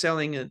 instead of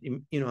selling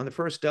on the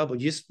first double,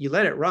 you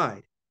let it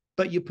ride,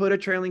 but you put a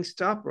trailing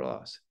stop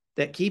loss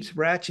that keeps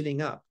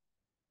ratcheting up.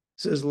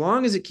 So as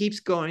long as it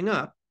keeps going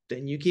up,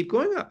 then you keep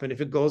going up. And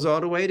if it goes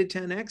all the way to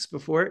 10x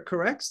before it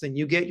corrects, then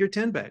you get your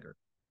 10-bagger.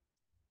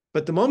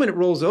 But the moment it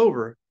rolls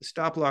over, the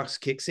stop loss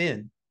kicks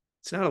in.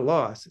 It's not a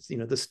loss. It's,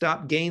 the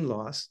stop gain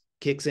loss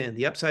kicks in.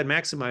 The upside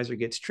maximizer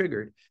gets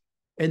triggered.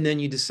 And then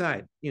you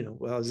decide,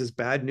 well, is this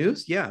bad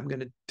news? Yeah, I'm going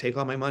to take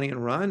all my money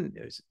and run.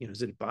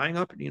 Is it buying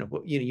up?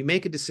 You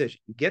make a decision,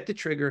 you get the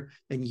trigger,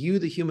 and you,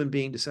 the human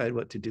being, decide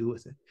what to do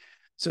with it.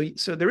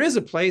 So there is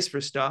a place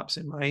for stops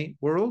in my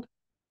world,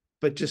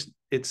 but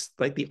it's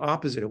like the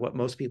opposite of what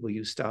most people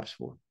use stops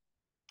for.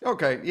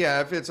 Okay,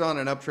 yeah, if it's on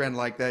an uptrend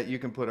like that, you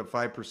can put a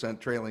 5%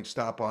 trailing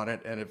stop on it,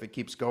 and if it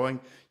keeps going,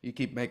 you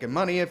keep making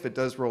money. If it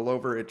does roll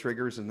over, it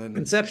triggers, and then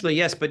conceptually,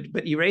 yes, but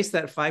erase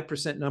that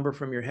 5% number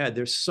from your head.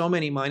 There's so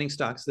many mining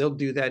stocks; they'll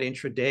do that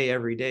intraday,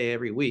 every day,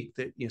 every week.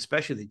 That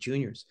especially the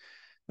juniors.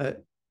 I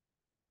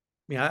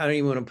don't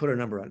even want to put a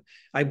number on.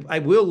 I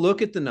will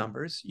look at the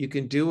numbers. You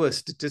can do a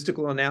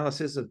statistical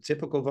analysis of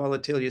typical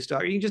volatility of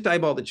stock. You can just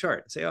eyeball the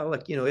chart and say, oh,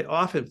 look, it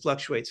often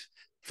fluctuates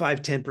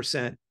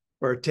 5-10%.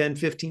 Or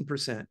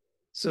 10-15%.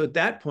 So at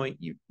that point,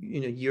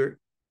 your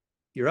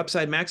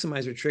upside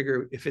maximizer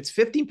trigger, if it's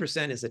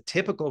 15% is a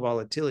typical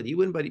volatility, you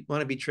wouldn't want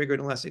to be triggered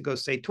unless it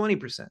goes, say,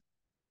 20%.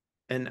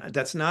 And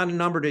that's not a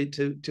number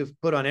to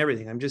put on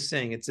everything. I'm just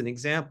saying it's an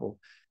example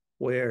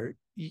where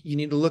you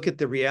need to look at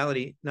the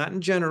reality, not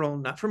in general,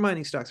 not for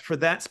mining stocks, for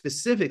that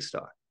specific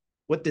stock.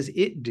 What does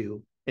it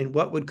do? And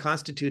what would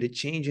constitute a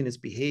change in its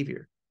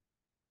behavior?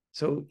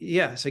 So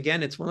yes,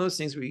 again, it's one of those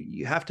things where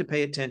you have to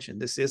pay attention.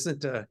 This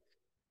isn't a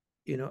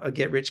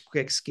get rich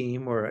quick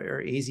scheme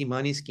or easy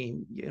money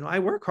scheme. I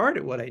work hard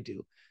at what I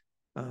do,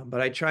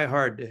 but I try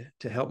hard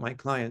to help my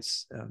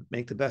clients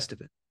make the best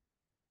of it.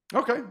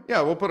 Okay.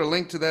 Yeah, we'll put a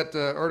link to that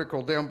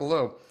article down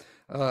below.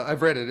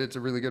 I've read it. It's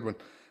a really good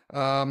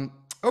one.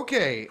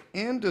 Okay.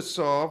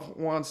 Andasov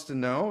wants to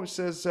know,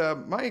 says,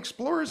 my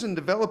explorers and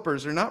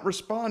developers are not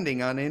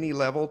responding on any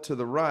level to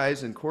the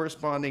rise in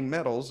corresponding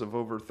metals of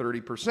over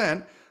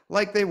 30%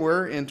 like they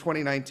were in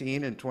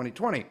 2019 and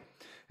 2020.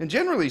 And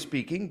generally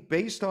speaking,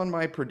 based on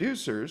my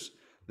producers,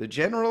 the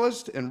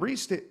generalist and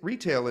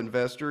retail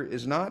investor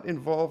is not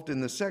involved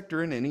in the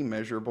sector in any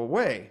measurable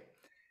way.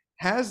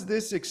 Has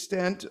this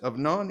extent of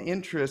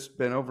non-interest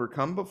been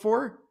overcome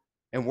before?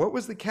 And what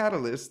was the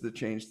catalyst that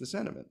changed the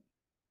sentiment?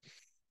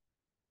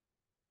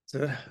 It's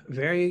a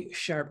very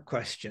sharp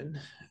question.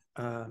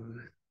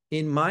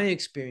 In my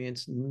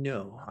experience,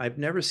 no, I've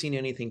never seen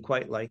anything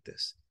quite like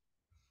this.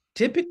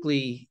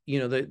 Typically,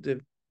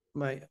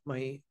 my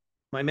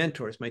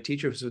mentors, my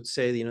teachers would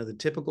say, the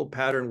typical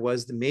pattern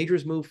was the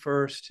majors move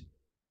first,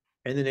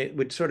 and then it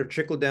would sort of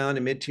trickle down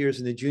to mid-tiers,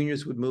 and the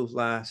juniors would move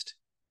last.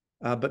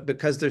 But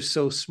because they're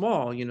so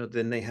small,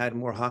 then they had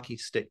more hockey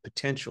stick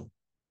potential.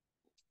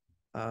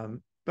 But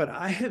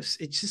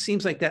it just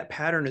seems like that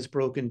pattern is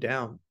broken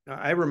down.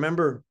 I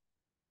remember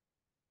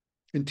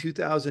in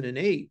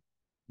 2008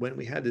 when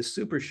we had this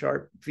super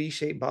sharp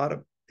V-shaped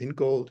bottom in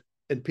gold,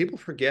 and people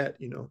forget,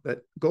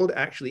 that gold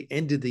actually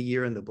ended the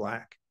year in the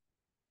black.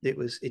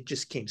 It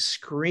just came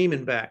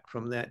screaming back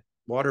from that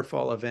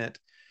waterfall event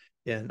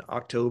in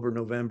October,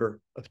 November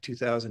of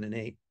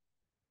 2008.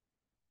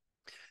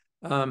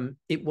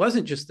 It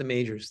wasn't just the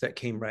majors that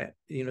came right.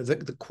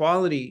 The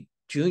quality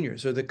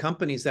juniors, or the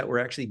companies that were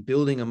actually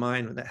building a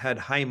mine that had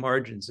high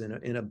margins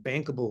in a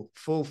bankable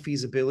full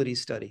feasibility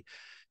study,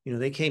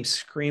 they came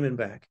screaming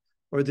back.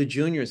 Or the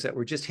juniors that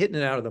were just hitting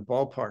it out of the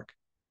ballpark.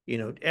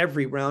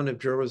 Every round of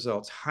drill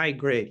results, high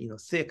grade,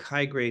 thick,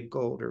 high grade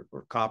gold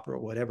or copper or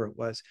whatever it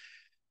was.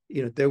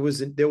 There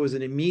was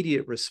an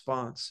immediate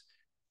response.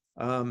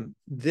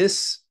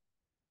 This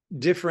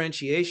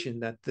differentiation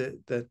that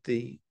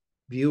the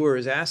viewer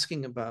is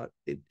asking about,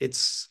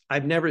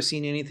 I've never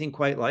seen anything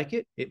quite like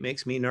it. It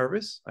makes me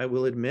nervous, I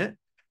will admit.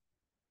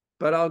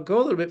 But I'll go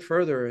a little bit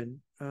further. And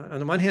on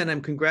the one hand,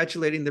 I'm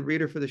congratulating the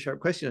reader for the sharp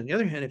question. On the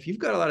other hand, if you've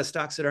got a lot of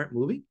stocks that aren't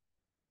moving,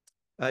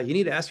 you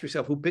need to ask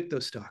yourself who picked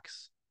those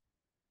stocks,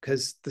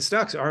 because the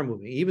stocks are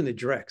moving, even the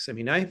directs. I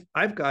mean,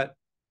 I've got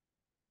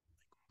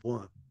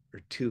one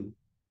or two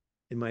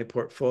in my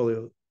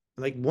portfolio,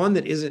 like one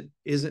that isn't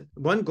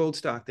one gold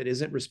stock that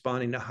isn't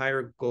responding to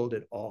higher gold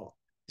at all.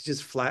 It's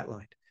just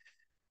flatlined.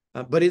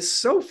 But it's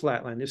so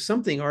flatlined. There's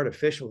something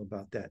artificial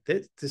about that.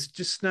 That's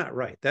just not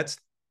right. That's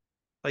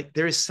like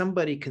there is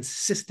somebody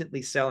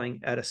consistently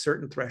selling at a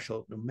certain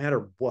threshold, no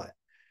matter what.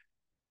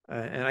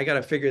 And I got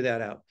to figure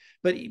that out.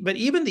 But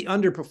even the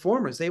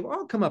underperformers, they've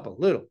all come up a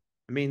little.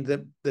 I mean,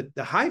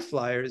 the high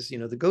flyers,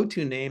 the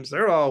go-to names,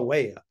 they're all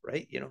way up,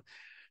 right?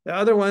 The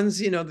other ones,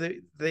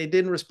 they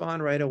didn't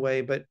respond right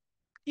away. But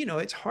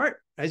it's hard.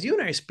 As you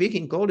and I are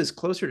speaking, gold is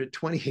closer to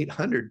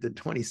 2,800 than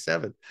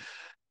 27.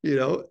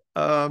 So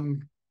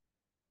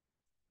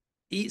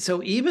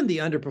even the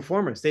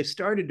underperformers, they've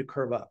started to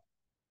curve up.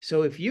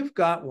 So if you've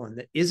got one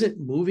that isn't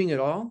moving at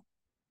all,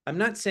 I'm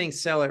not saying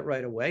sell it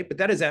right away, but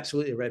that is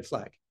absolutely a red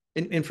flag.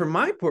 And for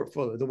my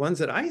portfolio, the ones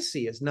that I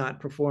see as not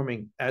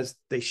performing as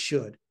they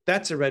should,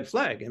 that's a red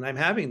flag. And I'm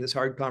having this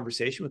hard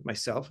conversation with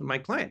myself and my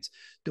clients.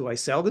 Do I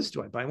sell this?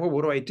 Do I buy more?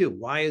 What do I do?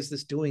 Why is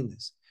this doing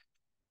this?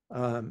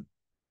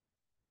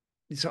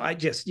 So I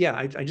just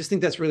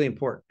think that's really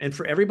important. And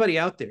for everybody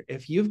out there,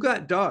 if you've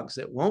got dogs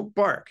that won't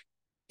bark,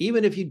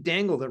 even if you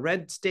dangle the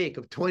red stake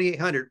of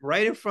 2,800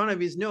 right in front of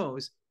his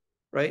nose,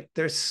 right,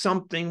 there's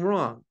something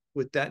wrong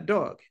with that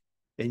dog.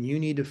 And you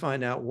need to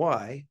find out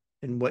why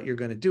and what you're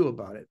going to do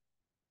about it.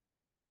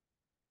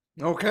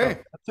 Okay.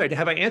 Sorry,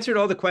 have I answered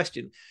all the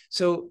question?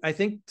 So I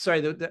think,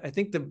 I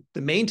think the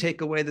main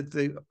takeaway that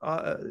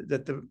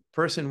the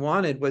person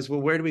wanted was, well,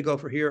 where do we go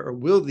from here? Or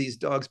will these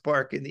dogs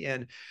bark in the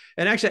end?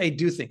 And actually, I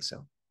do think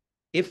so.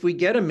 If we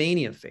get a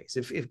mania phase,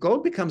 if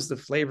gold becomes the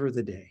flavor of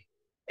the day,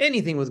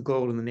 anything with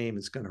gold in the name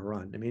is going to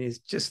run. I mean, it's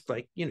just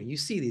like, you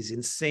see these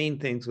insane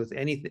things with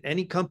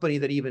any company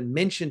that even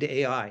mentioned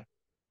AI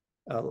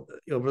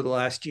over the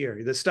last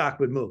year, the stock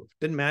would move.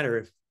 Didn't matter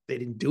if they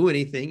didn't do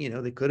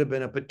anything, they could have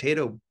been a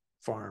potato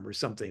farm or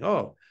something.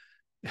 Oh,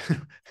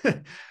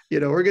 we're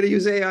going to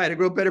use AI to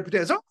grow better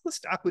potatoes. Oh, the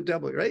stock would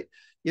double, right?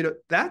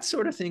 That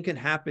sort of thing can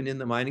happen in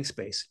the mining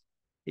space.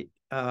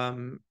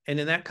 And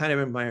in that kind of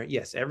environment,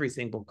 yes,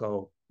 everything will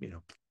go,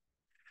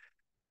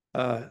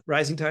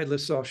 rising tide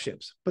lifts all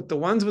ships. But the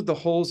ones with the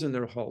holes in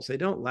their hulls, they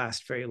don't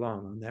last very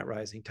long on that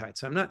rising tide.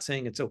 So I'm not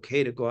saying it's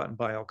okay to go out and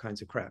buy all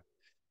kinds of crap.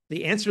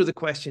 The answer to the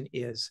question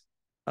is,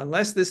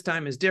 unless this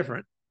time is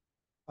different,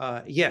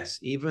 yes,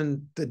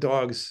 even the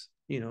dogs,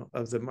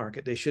 of the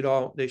market, they should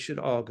all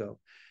go.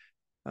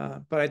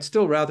 But I'd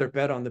still rather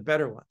bet on the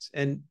better ones.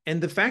 And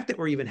the fact that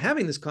we're even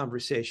having this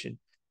conversation,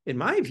 in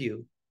my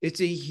view,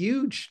 it's a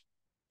huge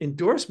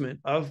endorsement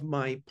of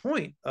my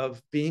point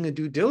of being a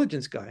due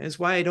diligence guy. And it's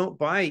why I don't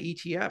buy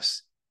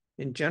ETFs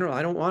in general.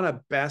 I don't want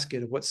a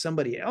basket of what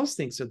somebody else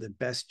thinks are the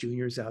best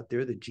juniors out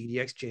there, the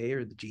GDXJ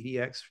or the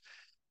GDX.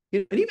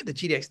 And even the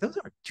GDX, those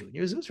aren't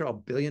juniors. Those are all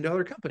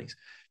billion-dollar companies.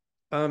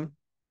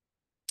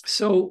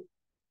 So,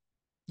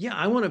 yeah,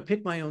 I want to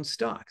pick my own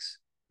stocks.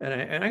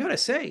 And I got to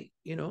say,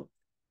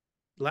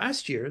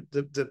 last year,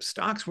 the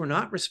stocks were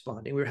not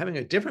responding. We were having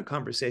a different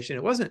conversation.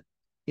 It wasn't,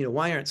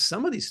 why aren't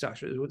some of these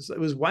stocks? It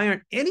was why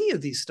aren't any of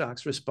these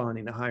stocks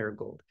responding to higher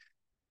gold?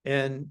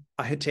 And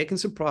I had taken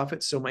some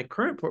profits. So my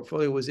current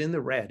portfolio was in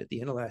the red at the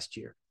end of last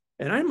year.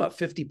 And I'm up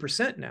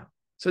 50% now.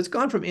 So it's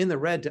gone from in the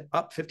red to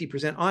up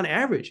 50% on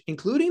average,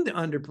 including the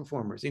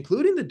underperformers,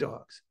 including the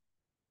dogs.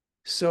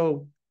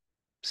 So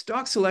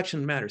stock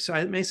selection matters. So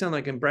it may sound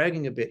like I'm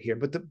bragging a bit here,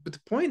 but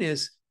the point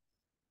is,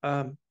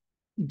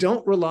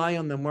 don't rely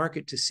on the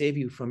market to save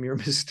you from your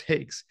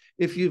mistakes.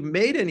 If you've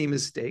made any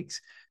mistakes,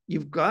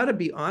 you've got to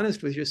be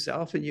honest with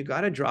yourself and you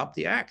got to drop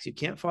the axe. You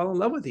can't fall in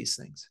love with these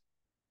things.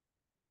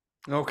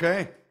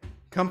 Okay.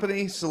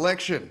 Company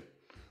selection.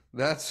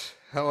 That's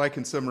how I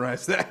can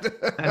summarize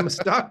that. I'm a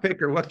stock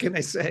picker. What can I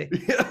say?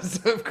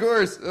 Yes, of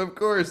course. Of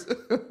course.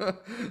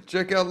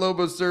 Check out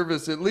Lobo's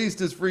service, at least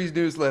his free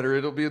newsletter.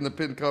 It'll be in the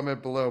pinned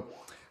comment below.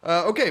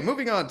 Okay,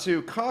 moving on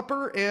to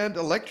copper and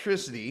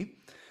electricity.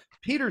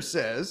 Peter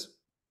says,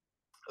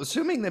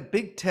 assuming that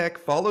big tech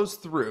follows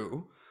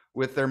through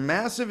with their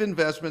massive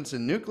investments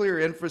in nuclear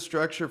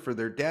infrastructure for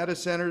their data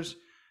centers,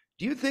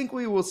 do you think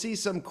we will see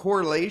some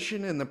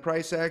correlation in the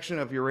price action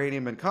of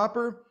uranium and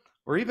copper,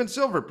 or even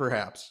silver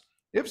perhaps?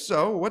 If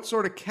so, what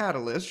sort of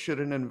catalyst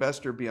should an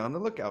investor be on the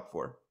lookout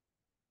for?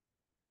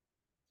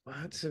 Well,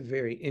 that's a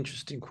very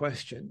interesting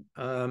question.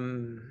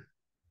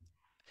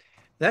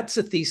 That's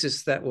a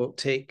thesis that will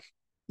take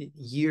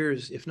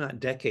years, if not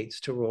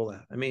decades, to roll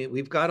out. I mean,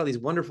 we've got all these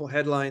wonderful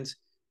headlines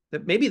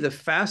that maybe the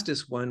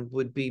fastest one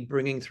would be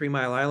bringing 3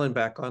 Mile Island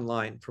back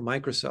online for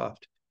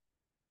Microsoft.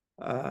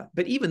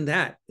 But even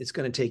that, it's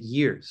going to take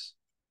years.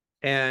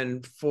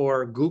 And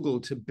for Google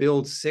to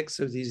build 6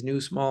 of these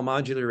new small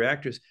modular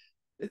reactors,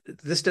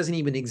 this doesn't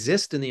even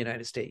exist in the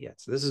United States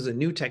yet. So this is a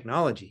new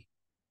technology.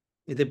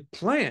 The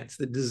plants,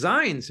 the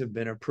designs have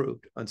been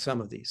approved on some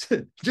of these,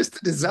 just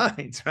the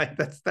designs, right?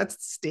 That's the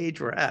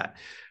stage we're at.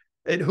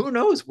 And who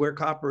knows where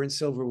copper and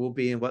silver will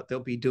be and what they'll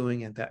be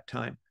doing at that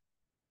time.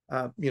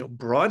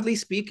 Broadly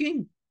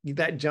speaking,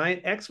 that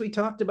giant X we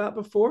talked about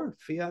before,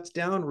 fiat's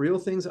down, real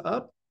things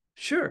up.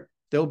 Sure,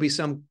 there'll be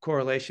some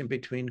correlation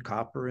between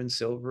copper and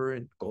silver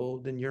and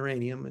gold and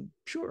uranium, and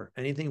sure,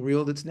 anything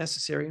real that's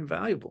necessary and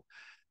valuable.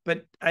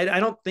 But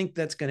I don't think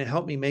that's going to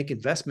help me make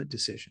investment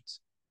decisions.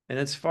 And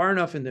it's far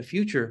enough in the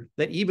future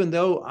that even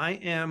though I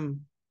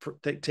am,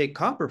 take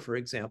copper, for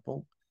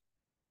example,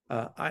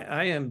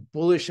 I am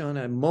bullish on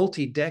a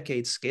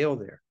multi-decade scale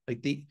there.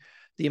 Like the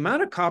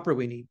amount of copper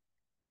we need,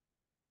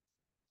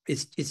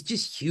 it's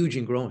just huge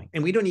and growing.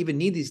 And we don't even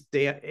need these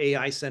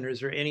AI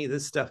centers or any of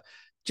this stuff.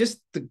 Just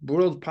the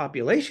world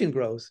population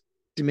growth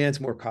demands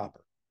more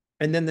copper.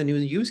 And then the new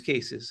use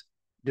cases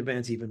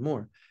demands even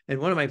more. And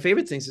one of my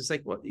favorite things is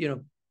like, well,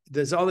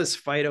 there's all this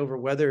fight over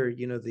whether,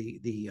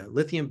 the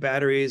lithium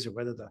batteries or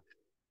whether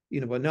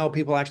no,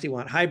 people actually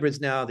want hybrids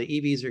now. The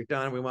EVs are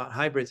done. We want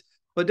hybrids.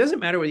 Well, it doesn't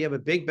matter whether you have a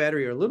big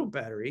battery or a little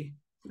battery.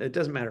 It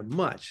doesn't matter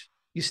much.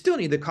 You still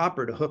need the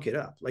copper to hook it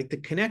up. Like the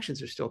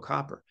connections are still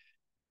copper.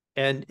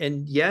 And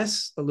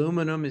yes,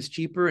 aluminum is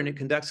cheaper and it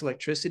conducts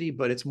electricity,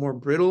 but it's more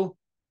brittle.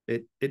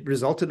 It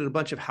resulted in a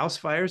bunch of house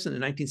fires in the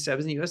 1970s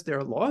in the US. There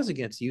are laws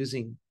against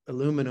using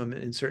aluminum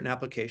in certain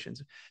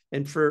applications.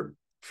 And for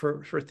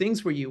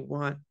things where you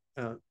want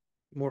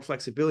more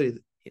flexibility,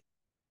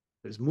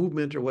 there's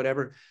movement or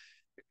whatever,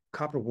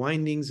 copper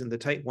windings and the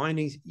tight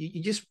windings,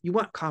 you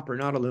want copper,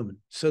 not aluminum.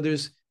 So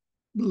there's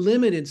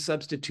limited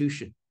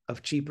substitution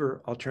of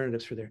cheaper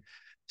alternatives for there.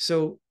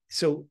 So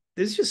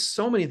there's just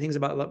so many things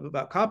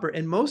about copper,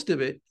 and most of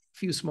it,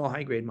 few small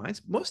high-grade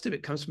mines, most of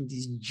it comes from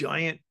these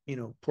giant,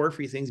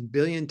 porphyry things,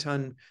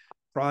 billion-ton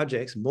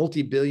projects,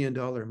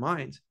 multi-billion-dollar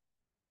mines.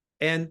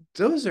 And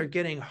those are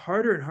getting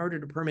harder and harder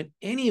to permit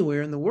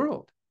anywhere in the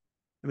world.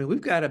 I mean,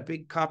 we've got a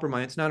big copper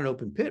mine. It's not an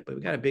open pit, but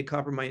we've got a big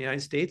copper mine in the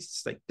United States.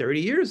 It's like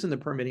 30 years in the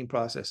permitting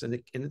process, and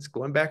it's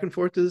going back and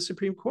forth to the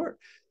Supreme Court.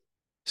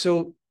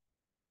 So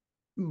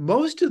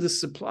most of the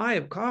supply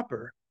of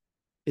copper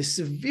is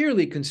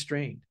severely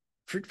constrained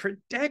for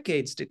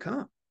decades to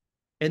come.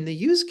 And the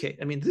use case,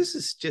 I mean, this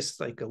is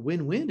just like a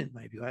win-win in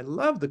my view. I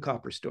love the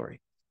copper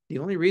story. The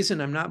only reason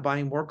I'm not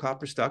buying more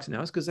copper stocks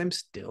now is because I'm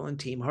still in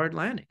team hard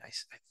landing. I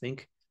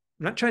think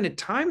I'm not trying to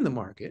time the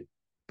market,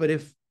 but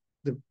if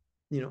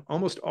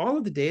almost all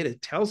of the data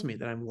tells me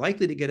that I'm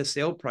likely to get a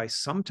sale price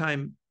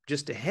sometime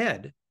just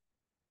ahead,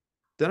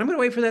 then I'm going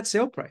to wait for that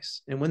sale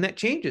price. And when that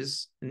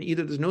changes, and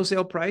either there's no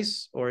sale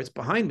price or it's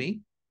behind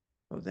me,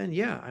 well, then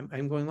yeah,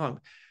 I'm going long.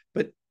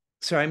 But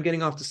sorry, I'm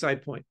getting off the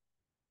side point.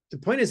 The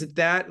point is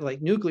that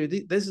like nuclear,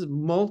 this is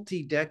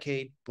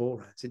multi-decade bull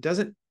runs. It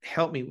doesn't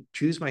help me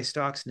choose my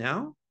stocks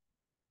now.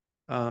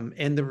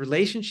 And the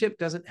relationship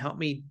doesn't help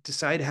me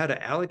decide how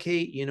to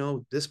allocate,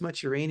 this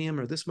much uranium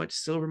or this much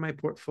silver in my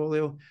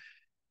portfolio.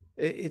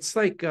 It's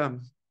like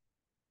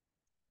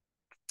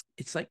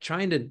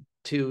trying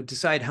to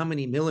decide how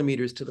many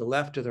millimeters to the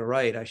left or the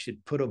right I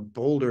should put a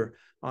boulder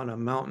on a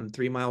mountain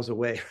 3 miles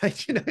away,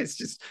 right?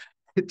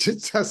 It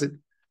just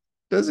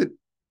doesn't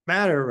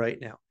matter right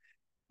now.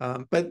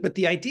 But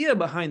the idea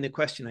behind the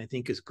question, I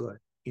think, is good.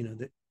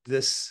 That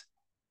this,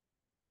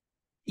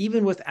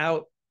 even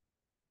without,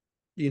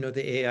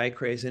 the AI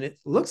craze, and it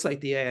looks like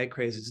the AI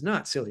craze is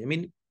not silly. I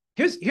mean,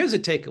 here's a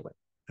takeaway.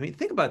 I mean,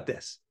 think about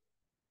this.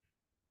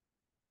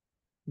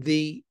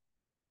 The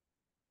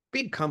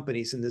big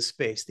companies in this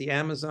space, the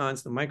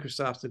Amazons, the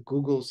Microsofts, the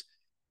Googles,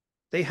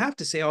 they have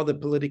to say all the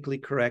politically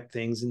correct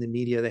things in the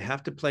media. They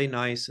have to play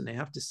nice, and they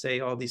have to say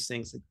all these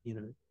things that,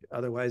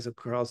 otherwise it'll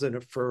cause an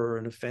furor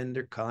and offend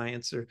their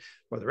clients or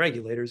the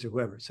regulators or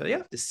whoever. So they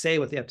have to say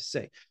what they have to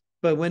say.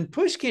 But when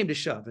push came to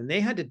shove and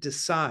they had to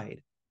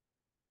decide,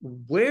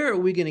 where are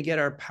we going to get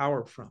our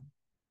power from?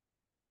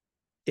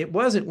 It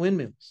wasn't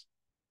windmills,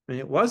 and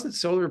it wasn't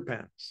solar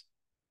panels.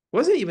 It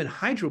wasn't even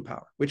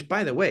hydropower, which,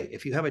 by the way,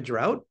 if you have a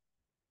drought,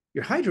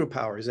 your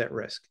hydropower is at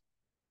risk.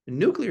 And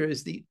nuclear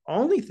is the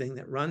only thing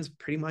that runs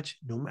pretty much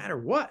no matter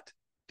what,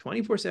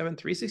 24/7,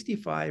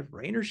 365,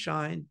 rain or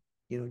shine,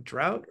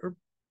 drought or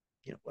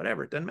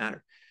whatever, it doesn't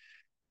matter.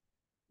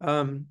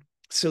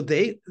 So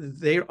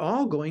they're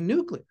all going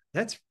nuclear.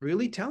 That's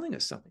really telling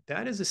us something.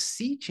 That is a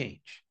sea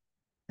change.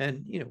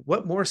 And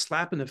what more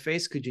slap in the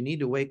face could you need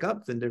to wake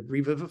up than to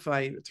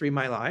revivify 3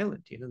 Mile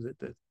Island,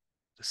 the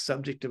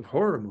subject of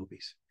horror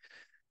movies.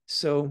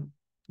 So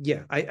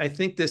yeah, I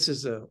think this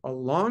is a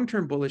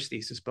long-term bullish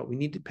thesis, but we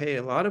need to pay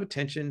a lot of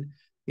attention.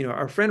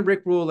 Our friend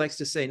Rick Rule likes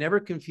to say,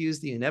 never confuse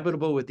the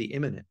inevitable with the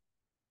imminent.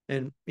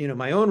 And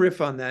my own riff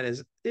on that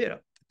is,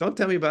 don't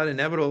tell me about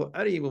inevitable. I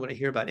don't even want to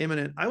hear about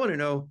imminent. I want to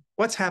know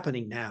what's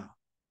happening now.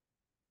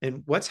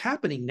 And what's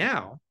happening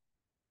now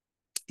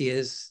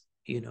is,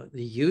 the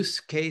use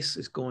case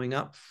is going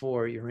up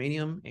for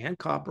uranium and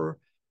copper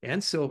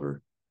and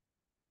silver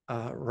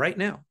right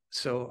now.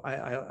 So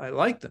I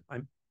like them.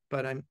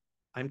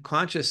 I'm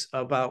conscious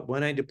about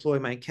when I deploy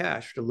my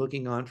cash to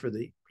looking on for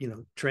the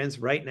trends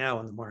right now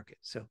in the market.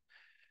 So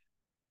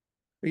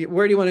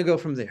where do you want to go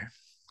from there?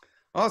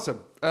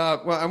 Awesome.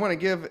 Well, I want to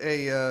give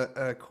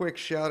a quick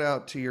shout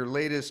out to your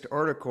latest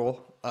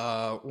article.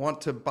 Want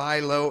to buy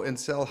low and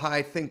sell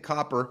high, think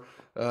copper.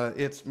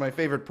 It's my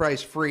favorite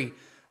price, free.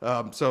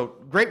 So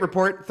great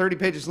report, 30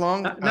 pages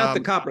long. Not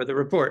the copper, the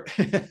report.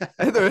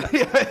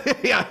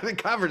 The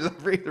copper's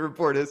free, the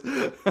report is.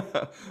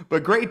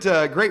 But great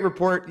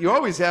report. You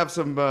always have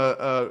some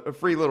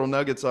free little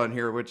nuggets on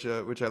here, which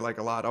I like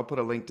a lot. I'll put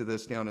a link to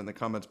this down in the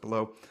comments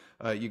below.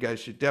 You guys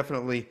should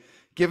definitely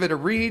give it a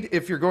read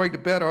if you're going to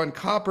bet on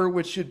copper,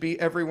 which should be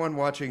everyone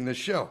watching this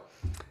show.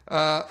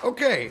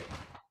 Okay,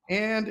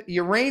 and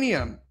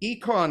uranium,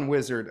 Econ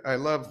Wizard. I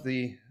love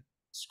the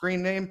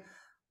screen name.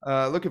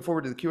 Looking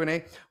forward to the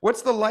Q&A.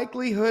 What's the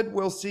likelihood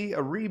we'll see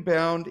a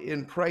rebound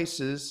in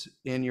prices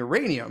in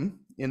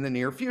uranium in the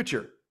near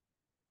future?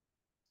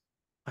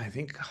 I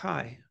think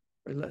high.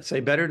 Or let's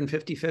say better than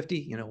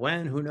 50-50.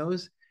 When? Who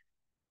knows?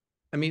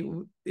 I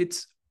mean,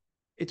 it's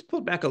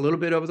pulled back a little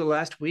bit over the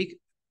last week,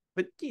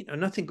 but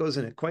nothing goes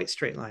in a quite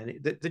straight line.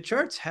 The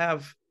charts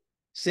have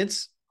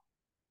since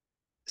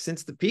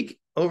the peak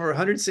over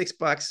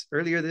 $106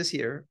 earlier this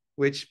year,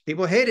 which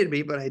people hated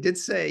me, but I did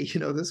say,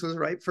 this was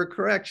ripe for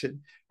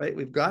correction, right?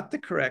 We've got the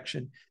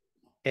correction.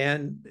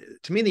 And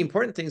to me, the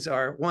important things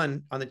are,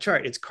 one, on the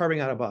chart, it's carving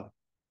out a bottom,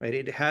 right?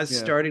 It has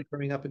started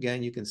coming up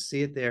again. You can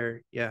see it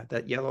there. Yeah,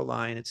 that yellow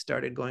line, it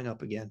started going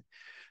up again.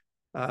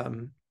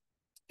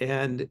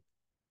 And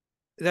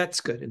that's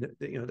good. And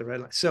the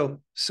red line.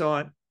 So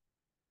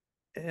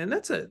and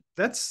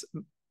that's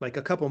like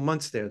a couple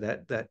months there,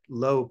 that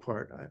low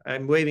part.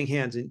 I'm waving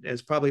hands and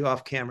it's probably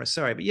off camera.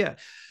 Sorry, but yeah.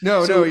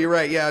 No, you're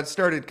right. Yeah, it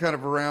started kind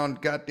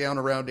of got down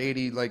around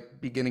 80,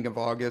 like beginning of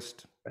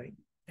August. Right.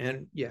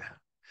 And yeah.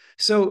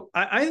 So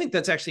I think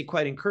that's actually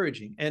quite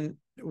encouraging. And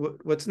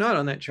what's not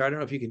on that chart, I don't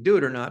know if you can do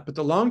it or not, but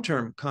the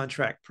long-term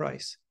contract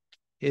price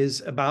is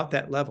about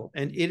that level.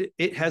 And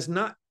it has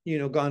not,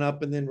 gone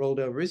up and then rolled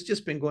over. It's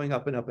just been going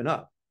up and up and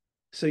up.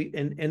 So,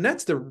 and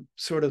that's the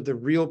sort of the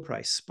real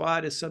price.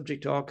 Spot is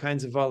subject to all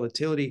kinds of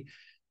volatility,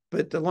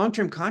 but the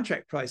long-term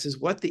contract price is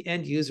what the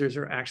end users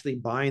are actually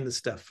buying the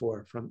stuff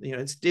for. From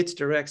it's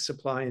direct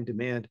supply and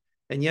demand.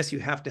 And yes, you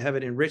have to have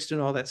it enriched and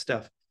all that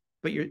stuff,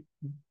 but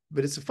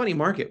it's a funny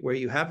market where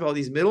you have all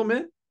these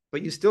middlemen,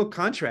 but you still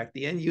contract.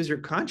 The end user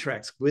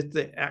contracts with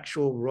the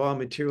actual raw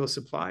material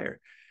supplier,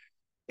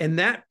 and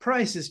that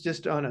price is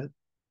just on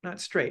not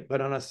straight,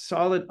 but on a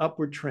solid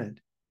upward trend.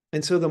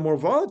 And so the more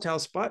volatile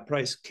spot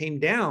price came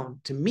down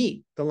to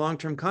meet the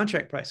long-term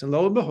contract price. And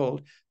lo and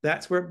behold,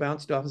 that's where it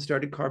bounced off and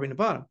started carving the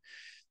bottom.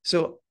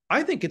 So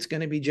I think it's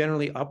going to be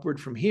generally upward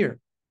from here.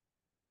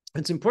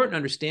 It's important to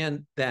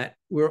understand that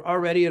we're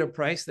already at a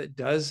price that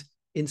does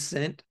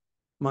incent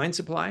mine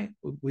supply.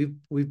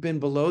 We've been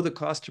below the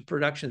cost of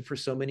production for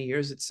so many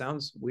years. It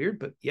sounds weird,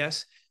 but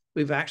yes,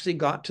 we've actually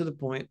got to the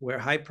point where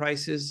high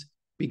prices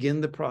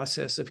begin the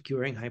process of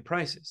curing high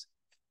prices.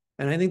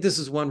 And I think this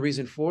is one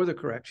reason for the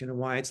correction and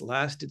why it's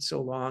lasted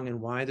so long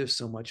and why there's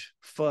so much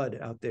FUD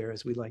out there,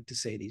 as we like to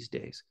say these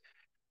days.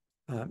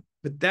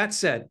 But that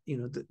said,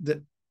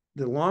 the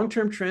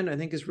long-term trend I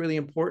think is really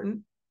important.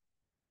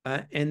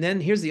 And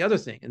then here's the other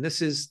thing, and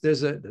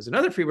there's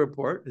another free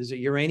report. There's a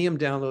uranium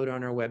download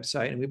on our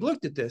website, and we've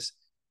looked at this.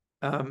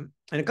 And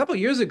a couple of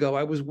years ago,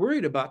 I was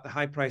worried about the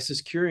high prices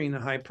curing the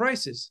high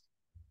prices,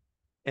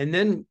 and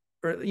then,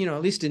 at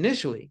least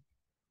initially,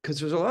 because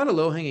there's a lot of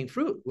low-hanging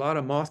fruit, a lot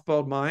of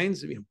mothballed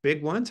mines,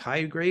 big ones,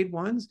 high-grade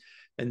ones.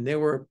 And there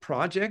were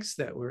projects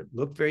that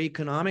looked very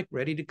economic,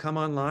 ready to come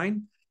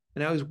online.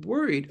 And I was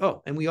worried.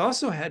 Oh, and we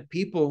also had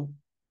people,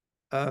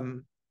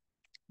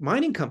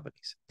 mining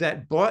companies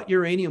that bought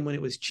uranium when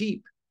it was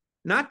cheap,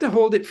 not to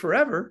hold it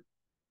forever,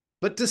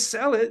 but to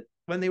sell it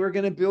when they were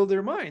going to build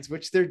their mines,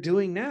 which they're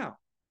doing now.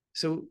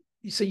 So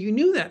you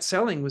knew that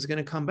selling was going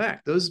to come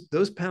back.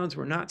 Those pounds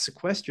were not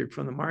sequestered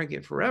from the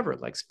market forever,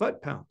 like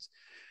spot pounds.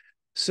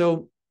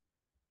 So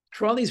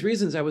for all these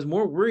reasons, I was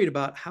more worried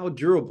about how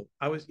durable.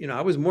 I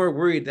was more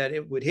worried that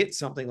it would hit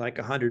something like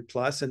 100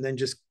 plus and then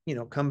just,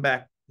 come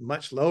back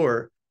much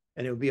lower,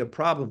 and it would be a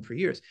problem for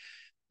years.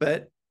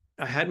 But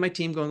I had my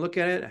team go and look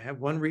at it. I have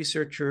one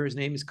researcher, his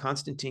name is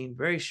Constantine,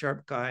 very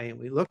sharp guy, and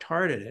we looked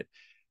hard at it.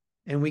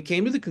 And we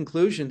came to the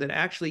conclusion that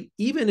actually,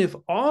 even if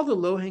all the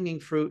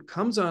low-hanging fruit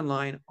comes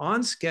online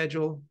on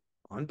schedule,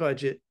 on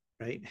budget,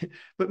 right,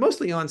 but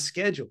mostly on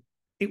schedule,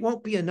 it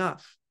won't be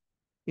enough.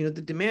 The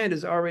demand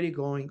is already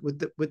going with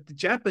the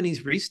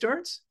Japanese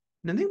restarts.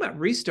 And the thing about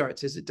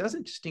restarts is it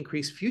doesn't just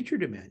increase future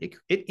demand.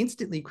 It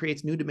instantly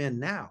creates new demand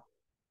now.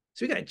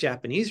 So we got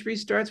Japanese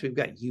restarts. We've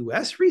got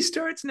US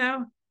restarts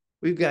now.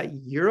 We've got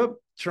Europe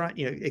trying,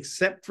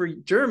 except for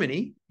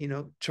Germany,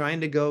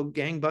 trying to go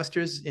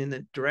gangbusters in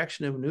the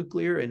direction of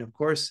nuclear. And of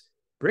course,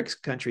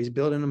 BRICS countries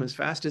building them as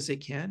fast as they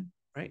can,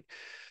 right?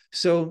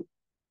 So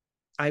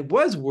I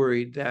was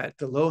worried that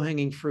the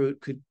low-hanging fruit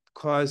could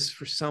cause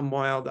for some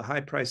while the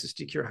high prices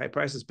to cure high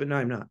prices, but no,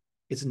 I'm not.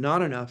 It's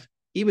not enough.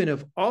 Even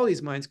if all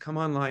these mines come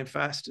online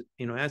fast,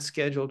 as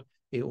scheduled,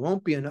 it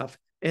won't be enough.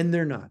 And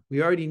they're not.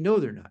 We already know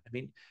they're not. I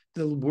mean,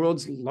 the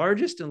world's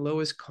largest and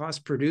lowest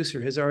cost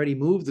producer has already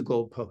moved the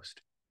goalpost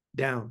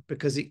down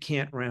because it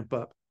can't ramp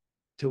up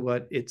to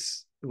what it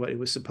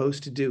was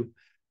supposed to do.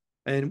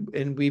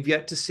 And we've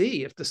yet to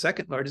see if the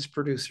second largest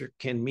producer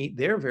can meet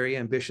their very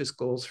ambitious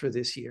goals for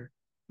this year.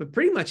 But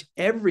pretty much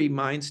every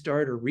mine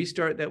start or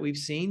restart that we've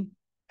seen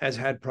has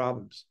had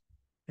problems.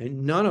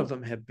 And none of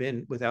them have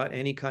been without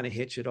any kind of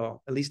hitch at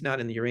all, at least not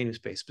in the uranium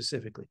space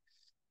specifically.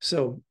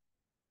 So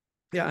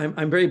yeah,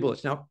 I'm very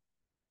bullish. Now,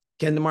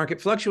 can the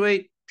market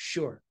fluctuate?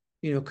 Sure.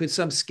 Could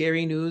some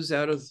scary news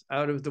out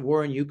of the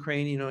war in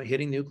Ukraine,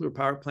 hitting nuclear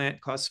power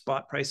plant cause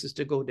spot prices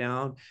to go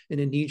down in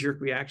a knee-jerk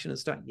reaction and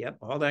stuff? Yep,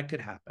 all that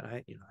could happen.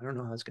 I don't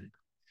know how it's going to go.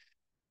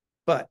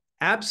 But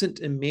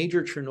absent a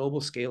major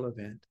Chernobyl scale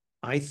event,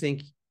 I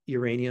think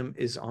uranium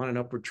is on an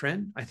upward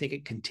trend. I think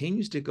it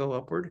continues to go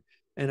upward.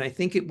 And I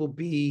think it will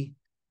be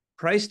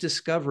price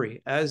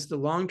discovery as the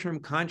long-term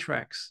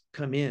contracts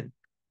come in,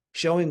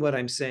 showing what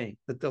I'm saying,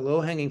 that the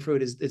low-hanging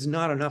fruit is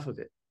not enough of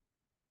it,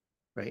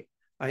 right?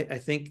 I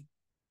think,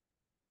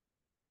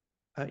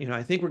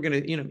 I think we're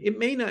going to, it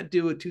may not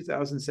do a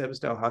 2007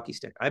 style hockey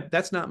stick.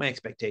 That's not my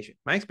expectation.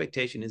 My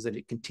expectation is that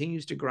it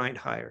continues to grind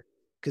higher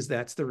because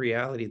that's the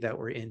reality that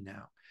we're in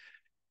now.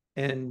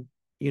 And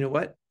you know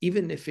what?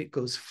 Even if it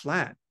goes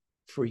flat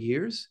for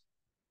years,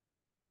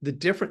 the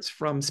difference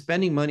from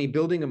spending money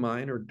building a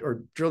mine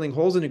or drilling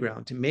holes in the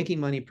ground to making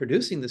money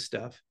producing the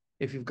stuff,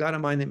 if you've got a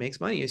mine that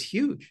makes money, is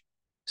huge.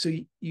 So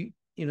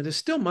there's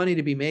still money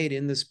to be made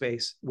in this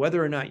space,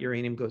 whether or not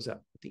uranium goes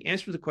up. But the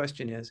answer to the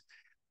question is,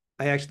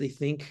 I actually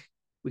think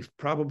we've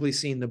probably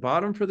seen the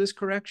bottom for this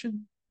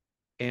correction,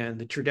 and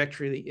the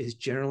trajectory is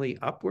generally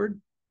upward.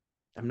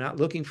 I'm not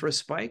looking for a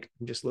spike.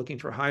 I'm just looking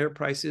for higher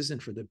prices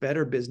and for the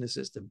better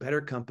businesses, the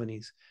better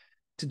companies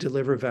to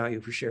deliver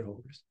value for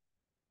shareholders.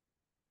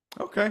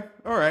 Okay.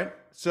 All right.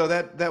 So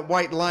that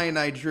white line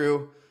I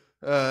drew,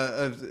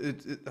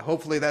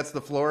 hopefully that's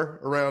the floor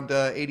around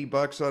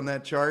 $80 on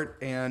that chart,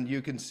 and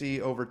you can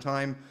see over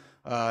time,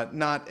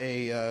 not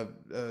a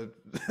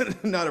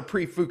not a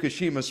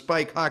pre-Fukushima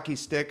spike hockey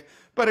stick,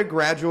 but a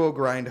gradual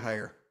grind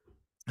higher.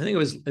 I think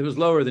it was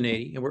lower than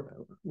 80, and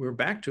we're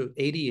back to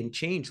 80 and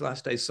change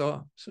last I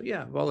saw. So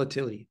yeah,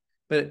 volatility.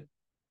 But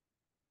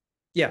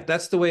yeah,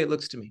 that's the way it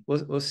looks to me.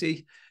 We'll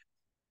see.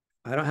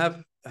 I don't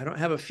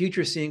have a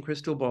future seeing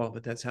crystal ball,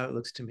 but that's how it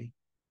looks to me.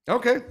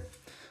 Okay.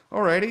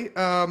 All righty.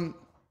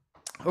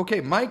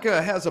 Okay,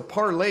 Micah has a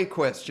parlay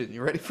question.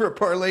 You ready for a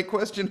parlay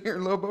question here,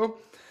 Lobo?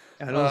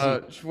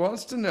 She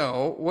wants to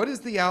know, what is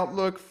the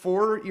outlook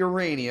for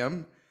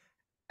uranium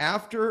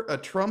after a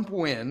Trump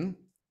win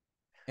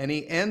and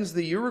he ends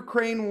the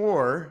Ukraine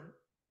war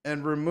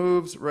and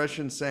removes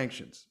Russian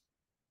sanctions?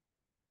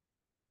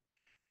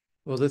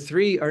 Well, the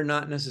three are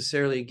not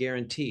necessarily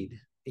guaranteed,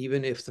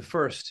 even if the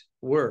first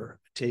were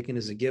taken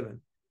as a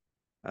given.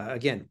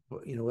 Again,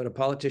 what a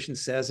politician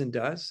says and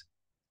does.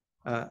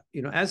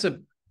 As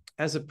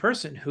a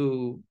person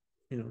who,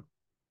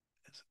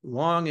 has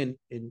long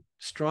and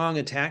strong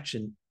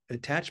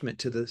attachment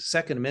to the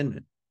Second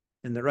Amendment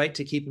and the right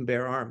to keep and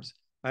bear arms,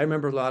 I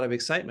remember a lot of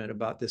excitement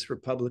about this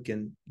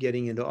Republican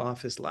getting into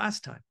office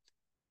last time.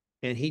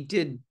 And he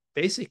did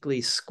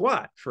basically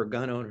squat for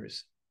gun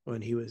owners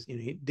when he was,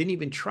 he didn't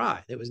even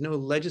try. There was no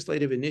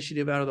legislative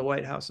initiative out of the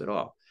White House at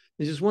all.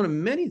 It's just one of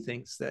many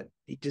things that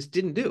he just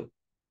didn't do.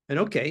 And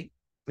okay,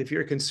 if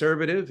you're a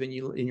conservative and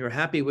you're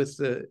happy with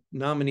the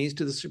nominees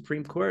to the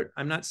Supreme Court,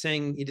 I'm not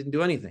saying he didn't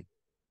do anything.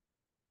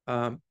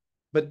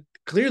 but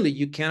clearly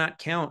you cannot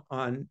count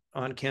on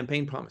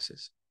campaign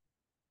promises.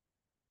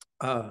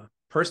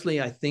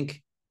 Personally, I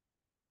think,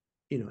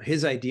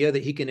 his idea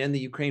that he can end the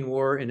Ukraine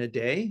war in a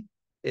day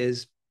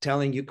is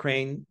telling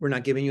Ukraine, we're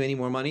not giving you any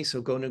more money,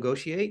 so go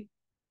negotiate.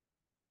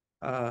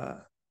 I'm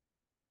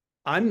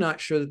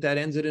not sure that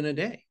ends it in a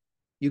day.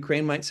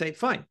 Ukraine might say,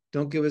 fine,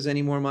 don't give us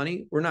any more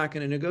money. We're not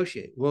going to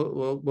negotiate.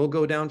 We'll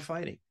go down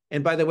fighting.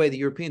 And by the way, the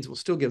Europeans will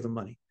still give them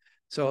money.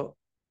 So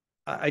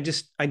I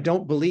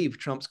don't believe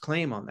Trump's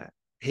claim on that.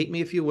 Hate me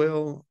if you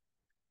will,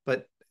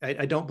 but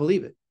I don't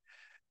believe it.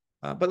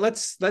 But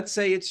let's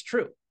say it's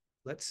true.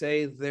 Let's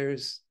say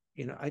there's,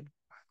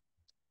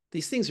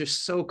 these things are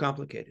so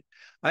complicated.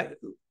 Let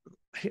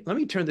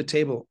me turn the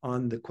table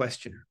on the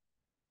questioner.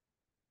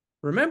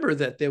 Remember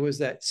that there was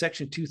that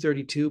Section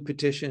 232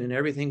 petition and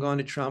everything gone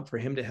to Trump for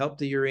him to help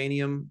the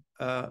uranium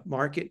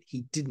market.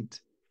 He didn't.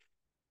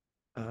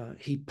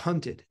 He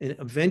punted, and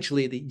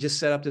eventually they just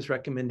set up this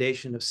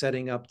recommendation of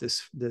setting up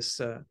this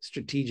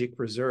strategic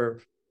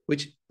reserve,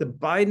 which the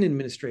Biden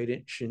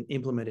administration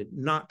implemented,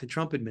 not the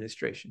Trump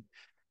administration.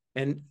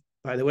 And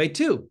by the way,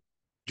 too,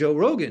 Joe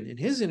Rogan in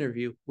his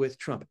interview with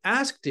Trump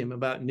asked him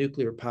about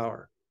nuclear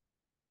power,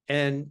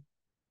 and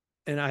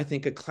I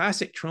think a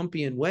classic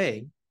Trumpian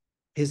way,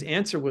 his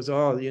answer was,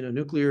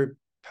 nuclear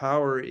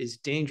power is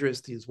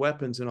dangerous, these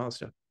weapons and all that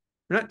stuff.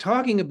 We're not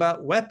talking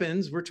about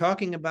weapons. We're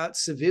talking about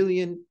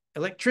civilian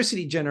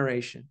electricity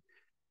generation.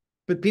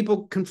 But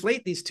people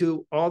conflate these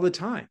two all the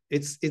time.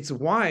 It's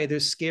why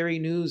there's scary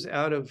news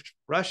out of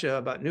Russia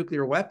about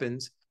nuclear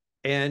weapons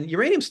and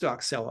uranium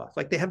stocks sell off.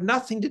 Like they have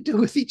nothing to do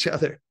with each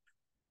other.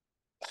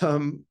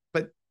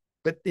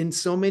 But in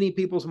so many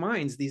people's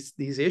minds, these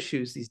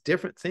issues, these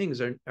different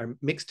things are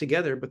mixed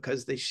together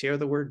because they share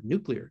the word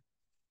nuclear.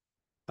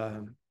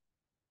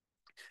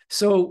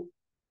 So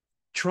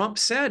Trump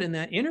said in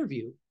that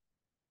interview,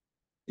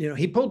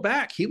 he pulled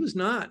back. He was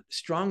not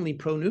strongly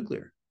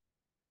pro-nuclear.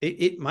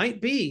 It might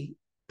be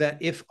that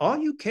if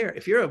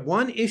you're a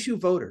one-issue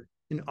voter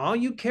and all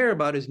you care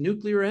about is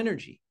nuclear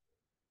energy,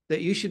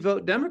 that you should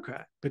vote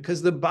Democrat,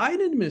 because the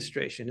Biden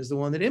administration is the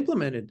one that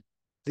implemented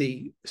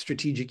the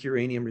strategic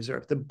uranium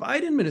reserve. The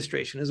Biden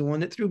administration is the one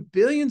that threw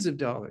billions of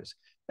dollars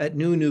at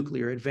new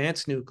nuclear,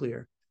 advanced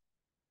nuclear.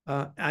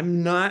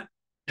 I'm not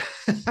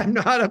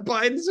a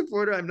Biden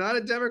supporter. I'm not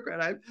a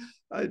Democrat.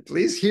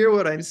 Please hear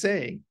what I'm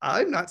saying.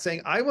 I'm not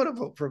saying I want to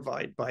vote for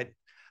Biden.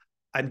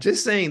 I'm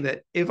just saying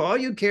that if all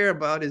you care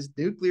about is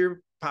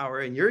nuclear power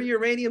and your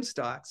uranium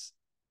stocks,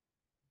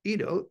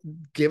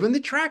 given the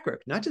track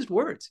record, not just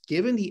words,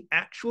 given the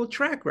actual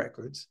track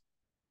records,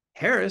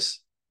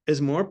 Harris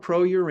is more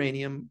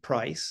pro-uranium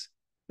price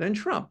than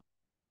Trump.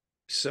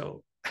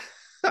 So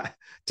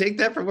take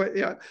that for what,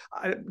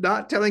 I'm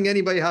not telling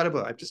anybody how to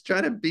vote. I'm just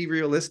trying to be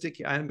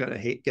realistic. I'm going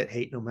to get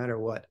hate no matter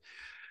what.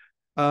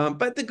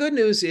 But the good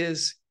news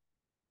is,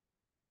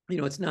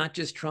 it's not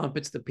just Trump,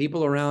 it's the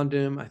people around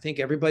him. I think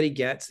everybody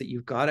gets that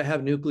you've got to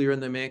have nuclear in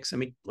the mix. I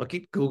mean, look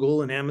at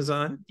Google and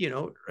Amazon,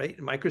 right?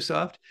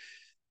 Microsoft.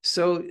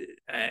 So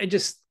I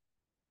just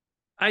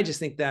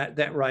think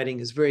that writing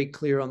is very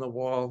clear on the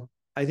wall.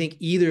 I think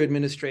either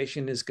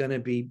administration is going to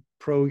be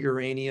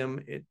pro-uranium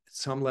at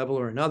some level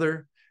or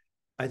another.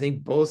 I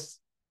think both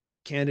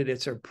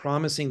candidates are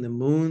promising the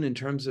moon in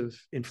terms of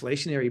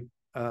inflationary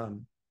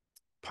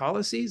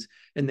policies,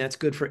 and that's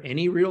good for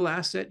any real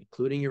asset,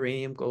 including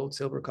uranium, gold,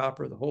 silver,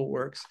 copper, the whole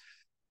works.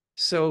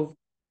 So,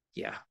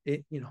 yeah,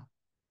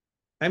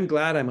 I'm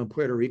glad I'm a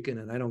Puerto Rican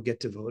and I don't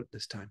get to vote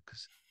this time,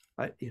 because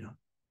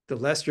the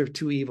lesser of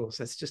two evils.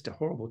 That's just a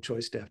horrible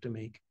choice to have to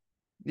make.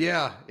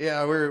 Yeah,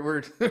 we're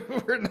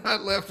we're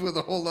not left with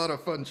a whole lot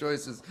of fun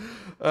choices.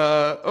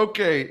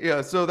 Okay,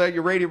 yeah. So that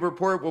uranium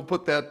report, we'll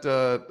put that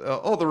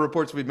all the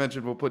reports we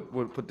mentioned, we'll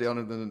put down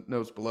in the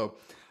notes below.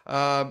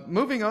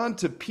 Moving on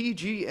to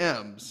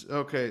PGMs.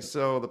 Okay,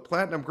 so the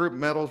platinum group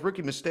metals.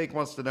 Rookie Mistake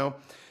wants to know,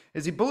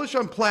 is he bullish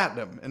on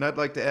platinum? And I'd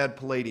like to add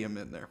palladium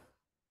in there.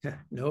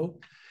 No,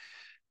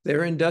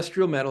 they're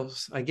industrial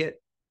metals.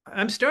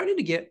 I'm starting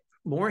to get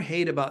more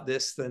hate about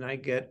this than I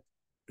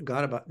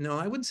got about, no,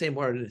 I wouldn't say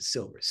more than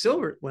silver.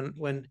 Silver,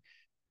 when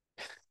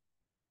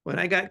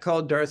I got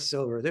called Darth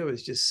Silver, there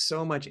was just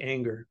so much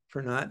anger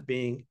for not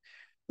being,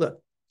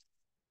 look,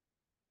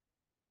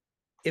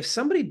 if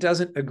somebody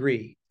doesn't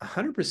agree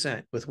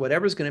 100% with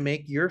whatever's going to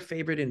make your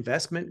favorite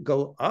investment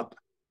go up,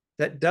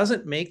 that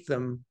doesn't make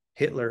them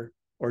Hitler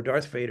or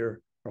Darth Vader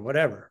or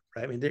whatever,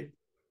 right? I mean,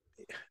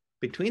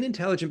 between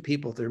intelligent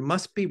people, there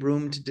must be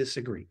room to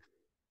disagree.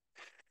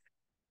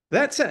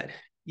 That said,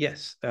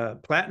 yes,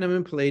 platinum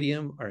and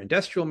palladium are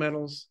industrial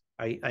metals.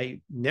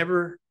 I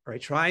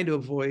try to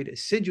avoid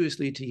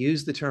assiduously to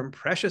use the term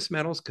precious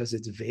metals because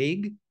it's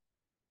vague.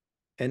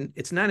 And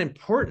it's not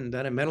important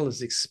that a metal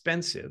is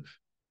expensive,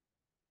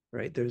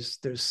 right? There's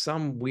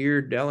some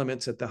weird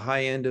elements at the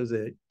high end of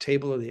the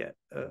table of the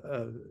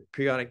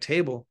periodic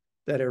table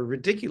that are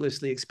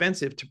ridiculously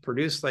expensive to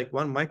produce, like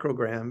 1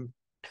 microgram,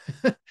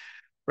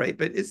 right?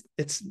 But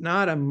it's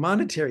not a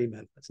monetary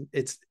metal.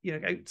 It's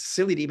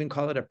silly to even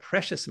call it a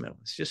precious metal.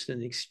 It's just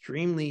an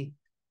extremely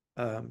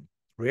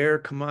rare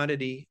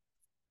commodity,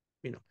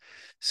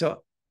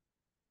 So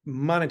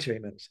monetary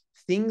metals,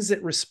 things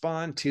that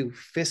respond to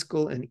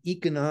fiscal and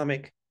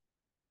economic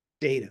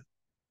data,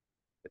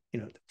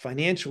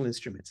 financial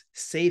instruments,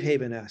 safe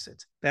haven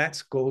assets,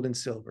 that's gold and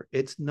silver.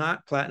 It's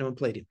not platinum and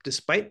palladium.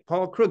 Despite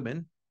Paul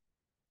Krugman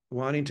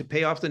wanting to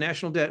pay off the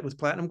national debt with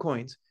platinum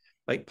coins,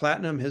 like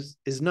platinum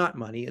is not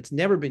money. It's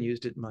never been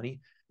used as money.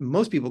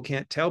 Most people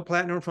can't tell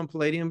platinum from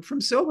palladium from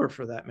silver,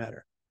 for that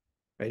matter,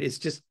 right?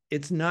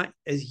 It's not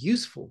as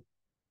useful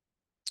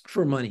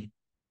for money.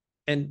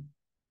 And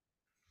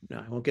no,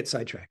 I won't get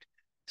sidetracked.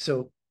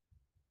 So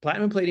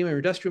platinum, palladium, and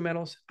industrial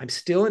metals, I'm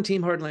still in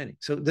team hard landing.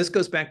 So this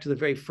goes back to the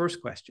very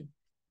first question.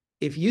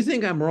 If you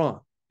think I'm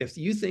wrong, if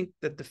you think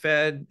that the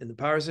Fed and the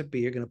powers that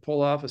be are going to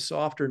pull off a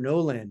soft or no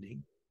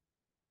landing,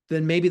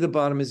 then maybe the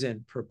bottom is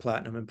in for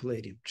platinum and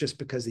palladium, just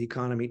because the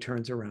economy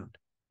turns around.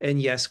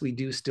 And yes, we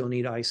do still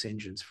need ICE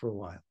engines for a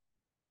while,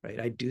 right?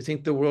 I do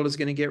think the world is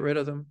going to get rid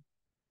of them,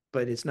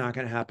 but it's not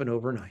going to happen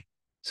overnight.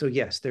 So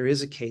yes, there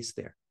is a case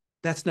there.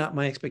 That's not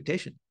my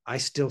expectation. I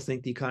still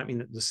think the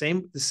economy, the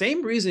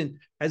same reason,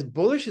 as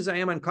bullish as I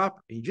am on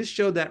copper. You just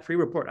showed that free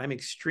report. I'm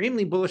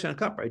extremely bullish on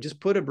copper. I just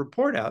put a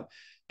report out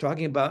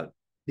talking about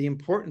the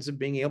importance of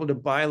being able to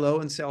buy low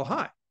and sell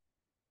high.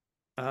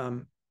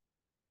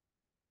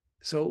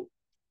 So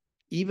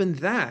even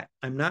that,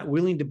 I'm not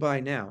willing to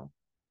buy now,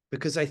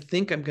 because I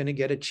think I'm going to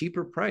get a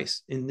cheaper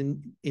price in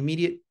the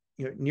immediate,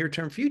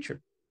 near-term future.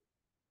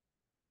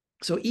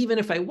 So even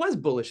if I was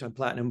bullish on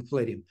platinum and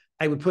palladium,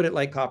 I would put it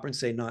like copper and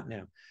say not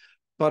now.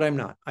 But I'm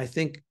not. I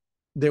think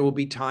there will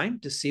be time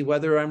to see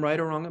whether I'm right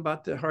or wrong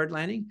about the hard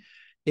landing.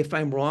 If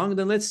I'm wrong,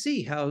 then let's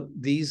see how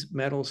these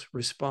metals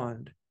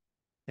respond.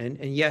 And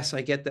yes,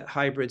 I get that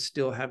hybrids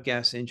still have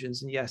gas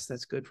engines. And yes,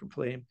 that's good for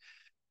palladium,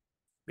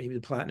 maybe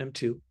the platinum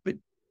too. But,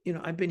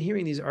 I've been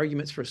hearing these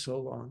arguments for so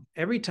long.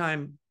 Every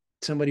time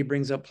somebody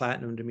brings up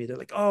platinum to me, they're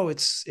like, oh,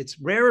 it's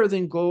rarer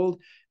than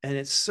gold and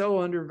it's so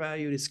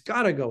undervalued. It's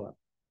got to go up.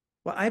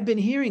 Well, I've been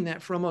hearing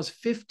that for almost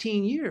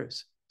 15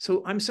 years.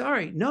 So I'm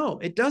sorry. No,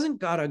 it doesn't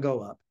got to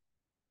go up.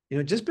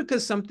 Just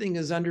because something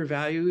is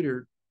undervalued,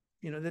 or,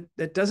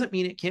 that doesn't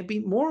mean it can't be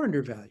more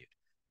undervalued.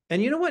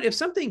 And you know what? If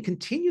something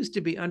continues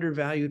to be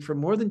undervalued for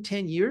more than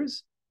 10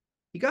 years,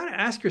 you got to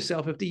ask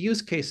yourself if the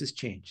use case has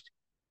changed.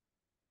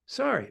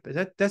 Sorry,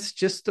 but that's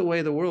just the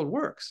way the world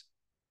works.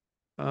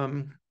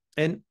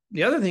 And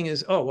the other thing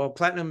is, oh, well,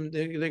 platinum,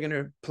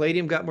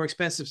 palladium got more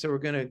expensive, so we're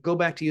going to go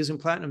back to using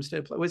platinum instead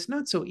of palladium. Well, it's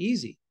not so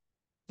easy.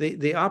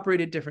 They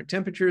operate at different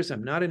temperatures.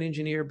 I'm not an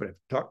engineer, but I've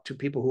talked to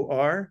people who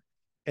are.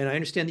 And I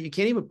understand that you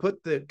can't even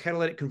put the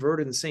catalytic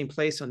converter in the same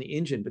place on the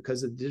engine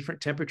because of the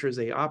different temperatures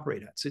they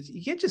operate at. So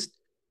you can't just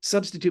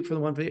substitute for the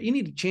one. You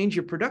need to change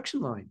your production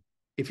line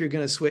if you're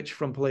going to switch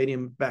from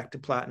palladium back to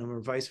platinum or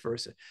vice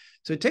versa.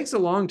 So it takes a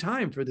long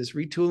time for this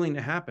retooling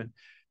to happen.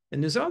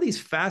 And there's all these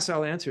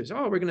facile answers.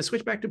 Oh, we're going to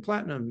switch back to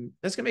platinum.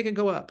 That's going to make it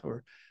go up.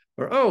 Or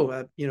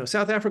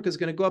South Africa is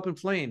going to go up in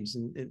flames,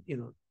 and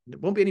there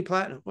won't be any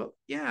platinum. Well,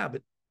 yeah,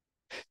 but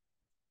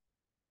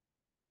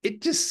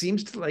it just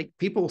seems to, like,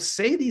 people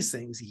say these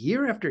things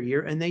year after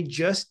year and they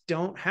just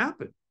don't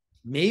happen.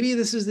 Maybe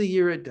this is the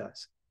year it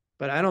does,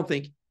 but I don't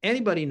think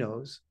anybody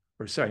knows,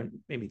 or sorry,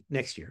 maybe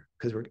next year,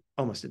 because we're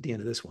almost at the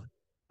end of this one.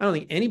 I don't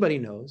think anybody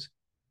knows.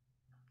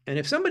 And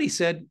if somebody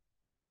said,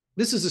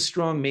 this is a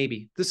strong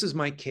maybe, this is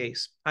my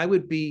case, I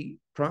would be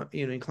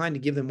inclined to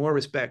give them more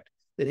respect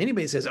than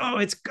anybody says, oh,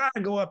 it's got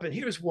to go up and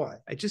here's why.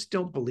 I just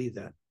don't believe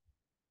that.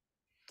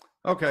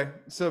 Okay,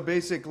 so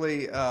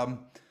basically,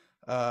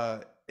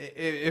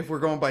 if we're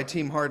going by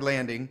team hard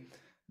landing,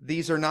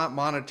 these are not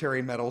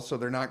monetary metals, so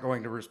they're not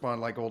going to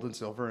respond like gold and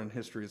silver, and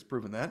history has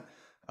proven that.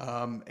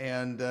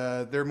 And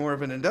they're more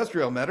of an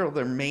industrial metal.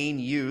 Their main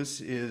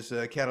use is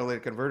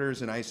catalytic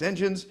converters and ICE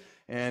engines.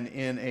 And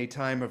in a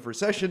time of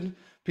recession,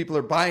 people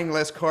are buying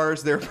less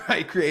cars,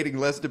 thereby creating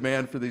less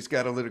demand for these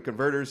catalytic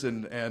converters,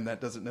 and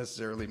that doesn't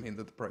necessarily mean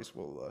that the price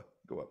will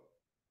go up.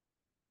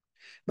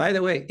 By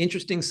the way,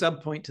 interesting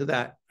subpoint to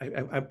that.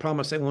 I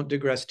promise I won't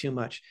digress too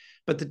much.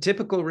 But the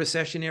typical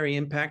recessionary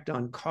impact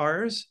on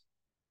cars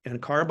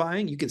and car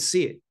buying, you can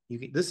see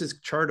it. This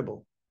is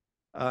chartable,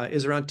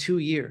 is around 2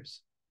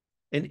 years.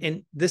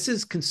 And this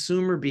is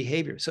consumer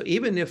behavior. So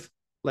even if,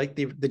 like,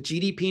 the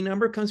GDP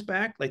number comes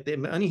back, like the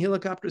money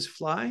helicopters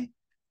fly,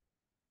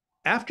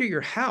 after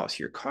your house,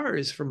 your car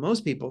is, for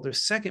most people, their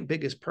second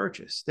biggest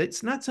purchase.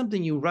 It's not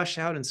something you rush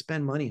out and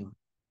spend money on.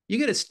 You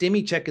get a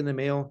stimmy check in the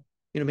mail,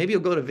 maybe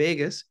you'll go to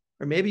Vegas,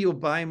 or maybe you'll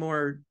buy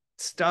more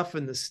stuff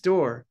in the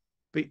store.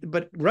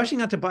 But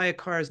rushing out to buy a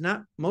car is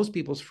not most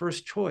people's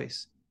first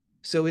choice.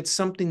 So it's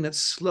something that's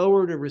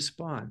slower to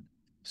respond.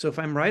 So if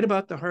I'm right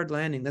about the hard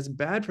landing, that's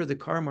bad for the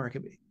car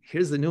market.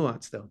 Here's the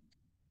nuance, though,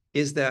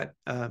 is that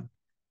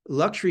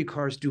luxury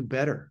cars do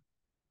better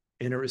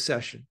in a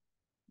recession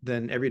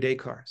than everyday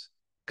cars,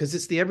 because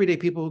it's the everyday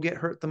people who get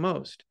hurt the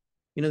most.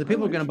 The people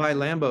who are going to buy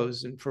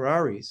Lambos and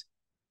Ferraris,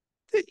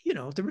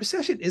 the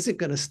recession isn't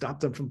going to stop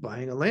them from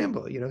buying a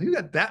Lambo. If you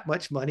got that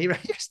much money,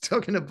 right, you're still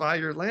going to buy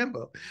your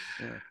Lambo.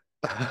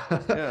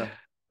 Yeah,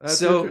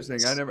 that's interesting.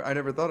 I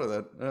never thought of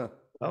that.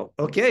 Yeah. Oh,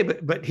 okay,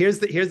 but here's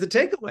the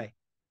takeaway.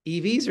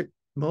 EVs are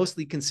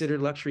mostly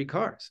considered luxury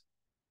cars.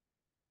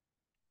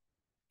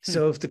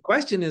 So if the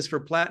question is for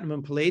platinum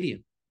and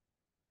palladium,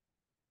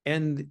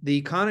 and the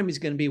economy is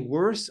going to be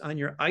worse on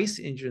your ICE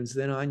engines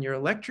than on your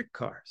electric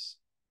cars,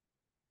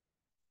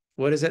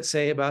 what does that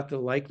say about the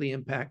likely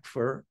impact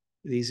for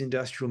these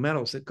industrial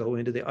metals that go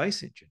into the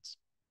ICE engines?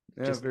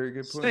 Yeah, Just very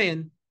good point.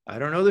 saying, I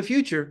don't know the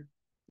future.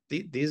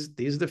 These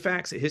are the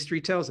facts that history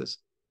tells us.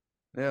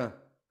 Yeah.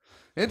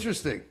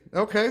 Interesting.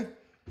 Okay.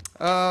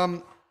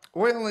 Um,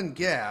 Oil and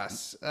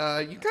gas.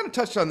 You kind of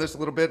touched on this a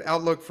little bit.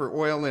 Outlook for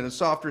oil in a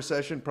soft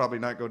recession, probably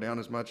not go down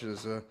as much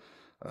as in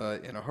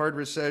a hard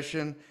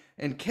recession.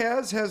 And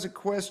Kaz has a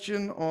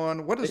question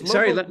on what is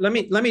Sorry, Lobo.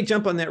 let me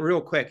jump on that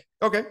real quick.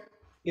 Okay.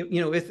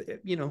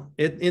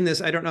 In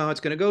this, I don't know how it's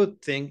going to go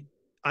thing.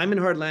 I'm in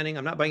hard landing.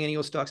 I'm not buying any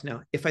oil stocks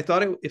now. If I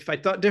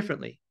thought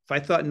differently, if I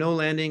thought no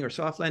landing or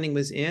soft landing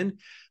was in,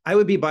 I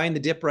would be buying the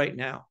dip right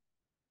now.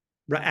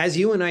 As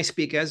you and I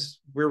speak, as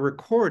we're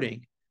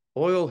recording,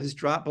 oil has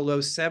dropped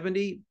below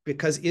 70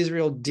 because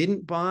Israel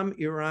didn't bomb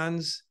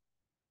Iran's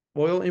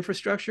oil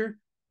infrastructure.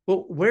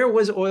 Well, where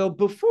was oil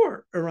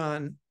before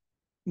Iran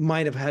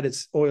might have had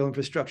its oil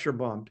infrastructure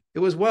bombed? It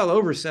was well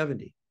over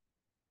 70.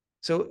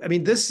 So, I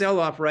mean, this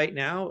sell-off right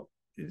now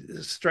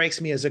strikes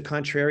me as a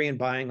contrarian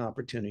buying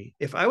opportunity.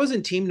 If I was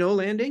in team no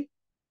landing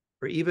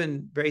or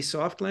even very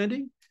soft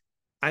landing,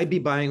 I'd be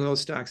buying oil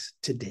stocks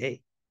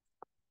today.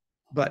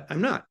 But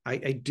I'm not. I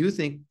do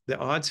think the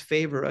odds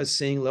favor us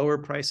seeing lower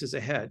prices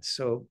ahead.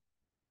 So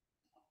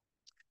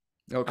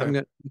Okay. I'm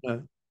going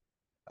to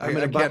I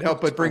can't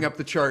help but bring up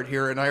the chart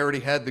here, and I already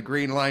had the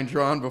green line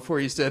drawn before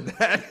you said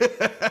that.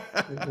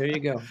 There you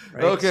go.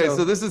 Right? Okay,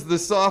 so this is the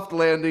soft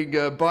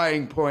landing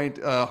buying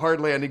point. Hard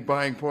landing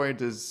buying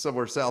point is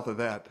somewhere south of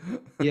that.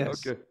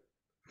 Yes. Okay.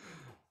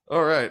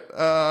 All right.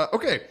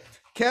 Okay.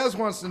 Kaz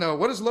wants to know,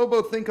 what does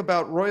Lobo think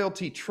about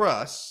royalty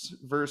trusts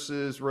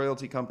versus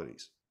royalty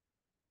companies?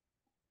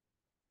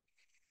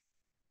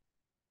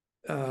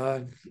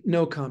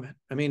 No comment.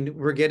 I mean,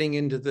 we're getting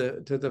into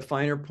the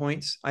finer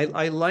points.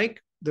 I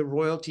like the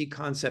royalty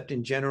concept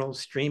in general,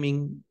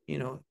 streaming,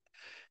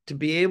 to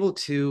be able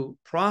to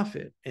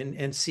profit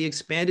and see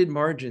expanded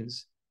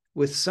margins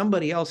with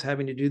somebody else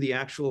having to do the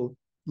actual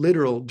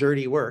literal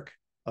dirty work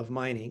of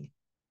mining.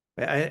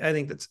 I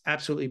think that's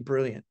absolutely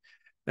brilliant.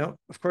 Now,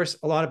 of course,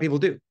 a lot of people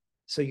do.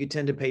 So you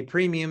tend to pay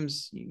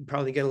premiums. You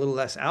probably get a little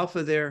less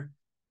alpha there,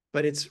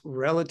 but it's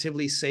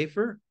relatively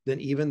safer than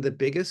even the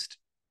biggest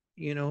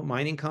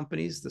mining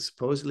companies, the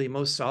supposedly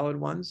most solid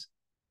ones.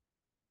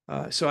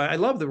 So I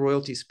love the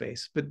royalty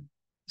space, but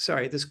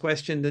sorry, this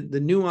question, the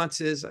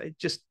nuances,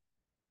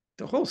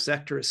 the whole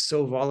sector is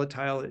so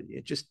volatile.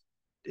 It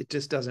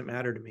just doesn't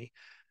matter to me.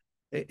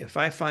 If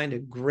I find a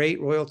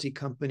great royalty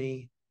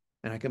company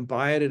and I can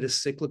buy it at a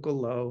cyclical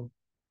low,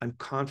 I'm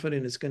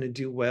confident it's going to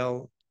do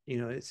well.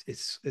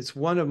 It's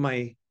one of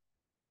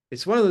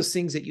those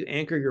things that you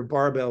anchor your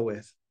barbell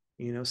with.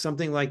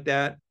 Something like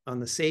that on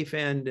the safe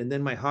end, and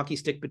then my hockey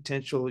stick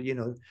potential,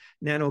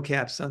 nano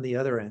caps on the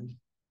other end.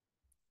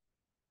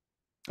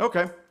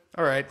 Okay.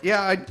 All right.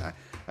 Yeah,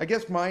 I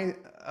guess my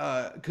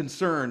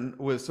concern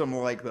with some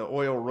like the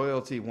oil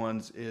royalty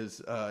ones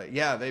is,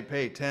 yeah, they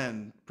pay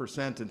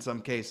 10% in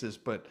some cases,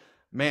 but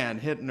man,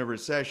 hitting a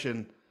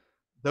recession,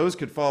 those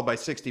could fall by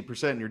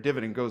 60% and your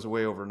dividend goes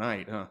away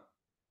overnight, huh?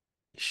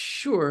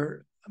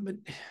 Sure. But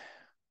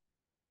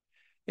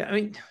yeah, I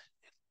mean,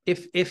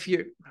 if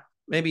you're,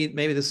 maybe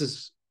this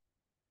is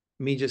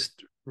me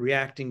just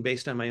reacting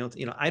based on my own,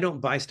 I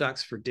don't buy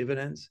stocks for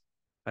dividends.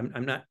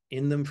 I'm not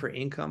in them for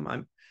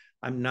income.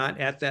 I'm not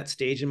at that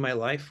stage in my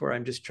life where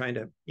I'm just trying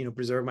to,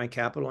 preserve my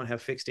capital and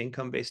have fixed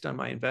income based on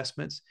my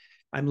investments.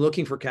 I'm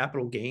looking for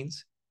capital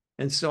gains.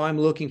 And so I'm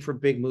looking for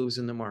big moves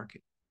in the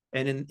market.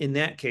 And in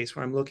that case,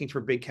 where I'm looking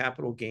for big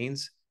capital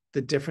gains,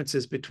 the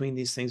differences between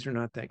these things are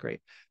not that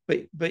great.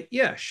 But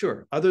yeah,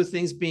 sure. Other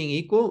things being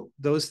equal,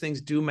 those things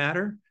do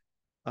matter.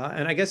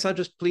 And I guess I'll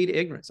just plead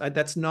ignorance.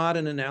 That's not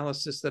an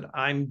analysis that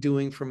I'm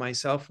doing for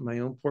myself, for my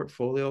own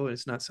portfolio. And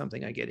it's not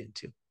something I get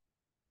into.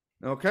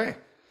 Okay.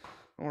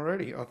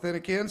 Alrighty.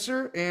 Authentic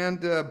answer.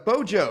 And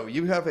Bojo,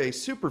 you have a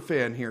super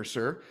fan here,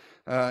 sir.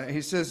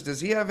 He says,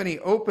 does he have any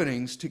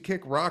openings to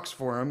kick rocks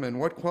for him? And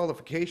what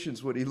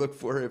qualifications would he look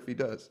for if he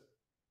does?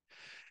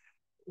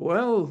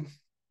 Well,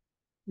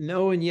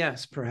 no and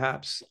yes,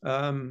 perhaps.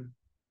 I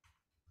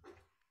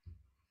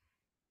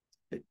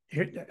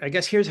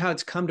guess here's how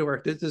it's come to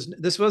work.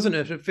 This wasn't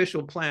an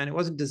official plan. It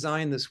wasn't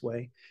designed this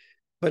way.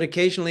 But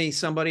occasionally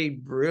somebody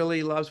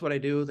really loves what I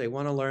do. They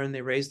want to learn.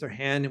 They raise their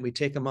hand and we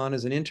take them on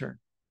as an intern.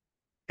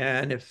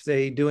 And if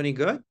they do any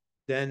good,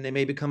 then they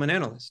may become an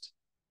analyst.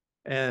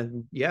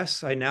 And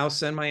yes, I now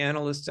send my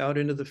analysts out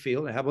into the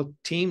field. I have a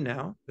team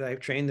now that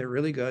I've trained. They're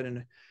really good.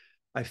 And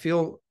I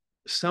feel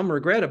some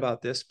regret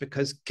about this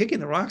because kicking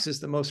the rocks is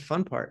the most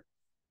fun part.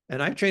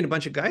 And I've trained a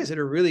bunch of guys that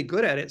are really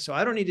good at it. So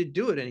I don't need to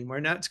do it anymore.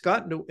 Now it's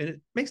gotten to, and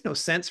it makes no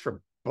sense for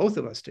both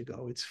of us to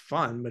go. It's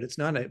fun, but it's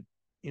not a,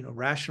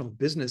 rational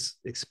business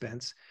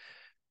expense.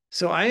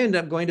 So I end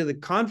up going to the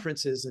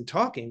conferences and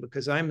talking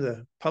because I'm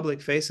the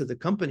public face of the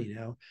company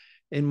now.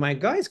 And my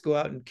guys go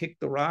out and kick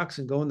the rocks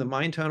and go in the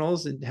mine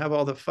tunnels and have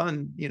all the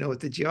fun, with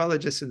the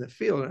geologists in the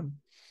field. I'm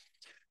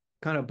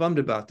kind of bummed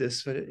about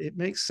this, but it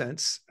makes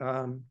sense.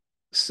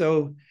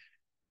 So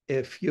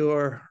if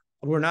we're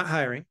not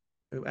hiring,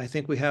 I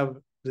think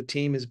the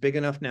team is big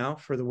enough now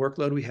for the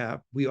workload we have.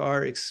 We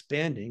are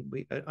expanding.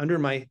 We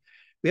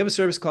have a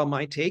service called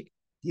My Take.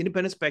 The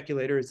Independent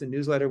Speculator is the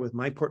newsletter with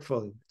my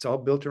portfolio. It's all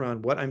built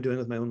around what I'm doing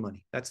with my own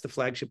money. That's the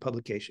flagship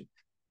publication.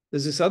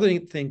 There's this other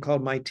thing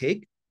called My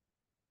Take.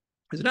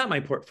 It's not my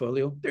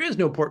portfolio. There is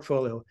no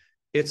portfolio.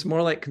 It's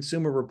more like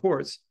Consumer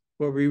Reports,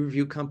 where we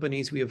review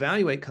companies, we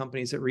evaluate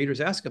companies that readers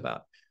ask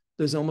about.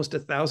 There's almost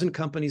 1,000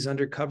 companies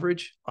under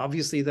coverage.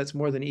 Obviously, that's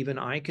more than even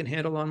I can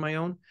handle on my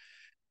own.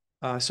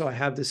 So I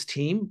have this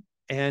team,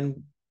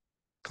 and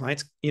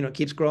clients,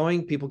 keeps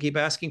growing. People keep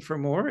asking for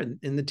more, and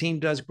the team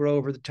does grow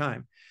over the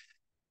time.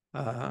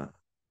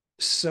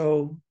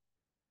 So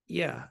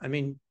yeah, I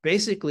mean,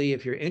 basically,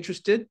 if you're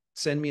interested,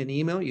 send me an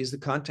email, use the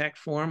contact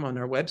form on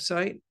our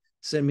website,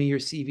 send me your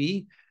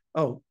CV.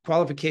 Oh,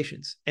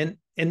 qualifications. And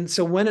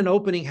so when an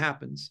opening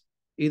happens,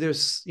 either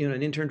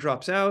an intern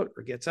drops out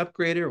or gets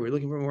upgraded, or we're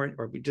looking for more,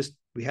 or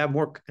we have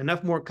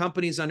enough more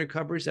companies under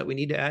coverage that we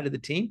need to add to the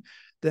team,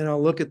 then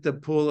I'll look at the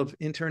pool of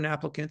intern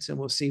applicants and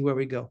we'll see where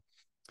we go.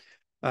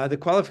 The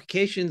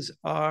qualifications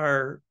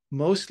are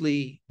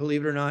mostly,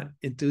 believe it or not,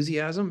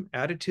 enthusiasm,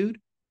 attitude.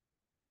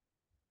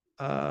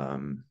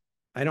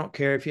 I don't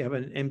care if you have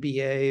an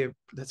MBA,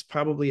 that's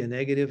probably a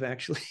negative,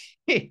 actually.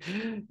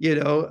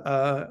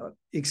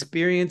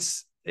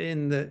 Experience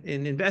in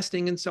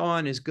investing and so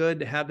on is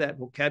good to have that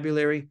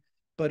vocabulary,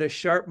 but a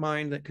sharp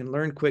mind that can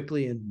learn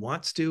quickly and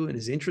wants to and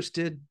is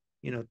interested,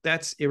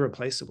 that's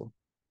irreplaceable.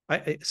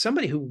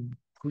 Somebody who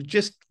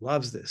just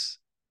loves this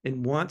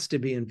and wants to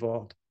be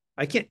involved.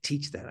 I can't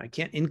teach that. I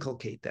can't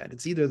inculcate that.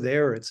 It's either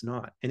there or it's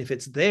not. And if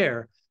it's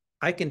there,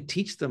 I can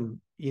teach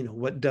them,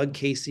 what Doug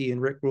Casey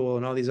and Rick Rule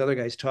and all these other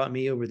guys taught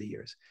me over the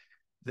years.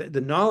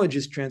 The knowledge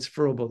is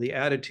transferable. The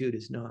attitude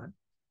is not.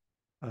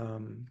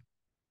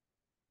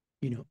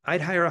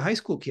 I'd hire a high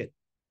school kid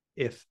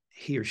if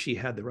he or she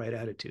had the right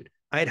attitude.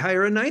 I'd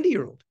hire a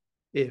 90-year-old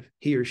if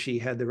he or she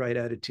had the right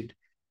attitude,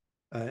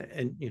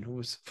 and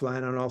was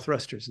flying on all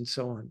thrusters and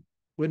so on.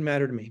 Wouldn't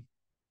matter to me.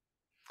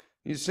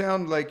 You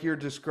sound like you're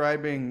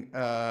describing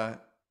the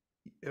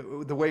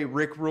way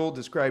Rick Rule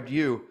described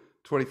you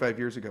 25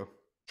 years ago.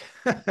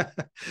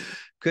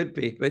 Could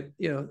be, but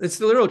it's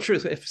the literal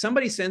truth. If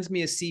somebody sends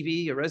me a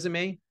CV, a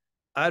resume,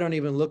 I don't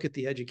even look at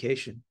the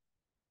education.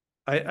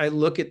 I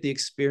look at the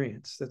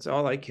experience. That's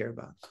all I care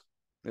about.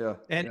 Yeah.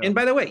 And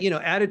by the way,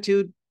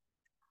 attitude,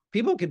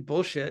 people can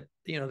bullshit.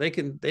 They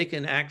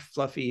can act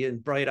fluffy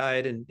and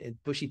bright-eyed and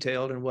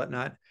bushy-tailed and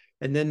whatnot.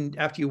 And then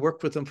after you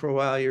worked with them for a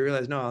while, you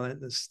realize, no,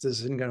 this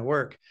isn't going to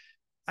work.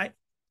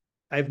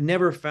 I've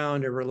never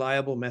found a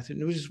reliable method,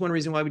 which is one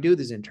reason why we do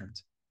these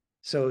interns.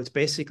 So it's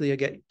basically a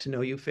get to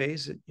know you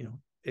phase.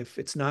 If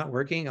it's not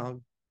working,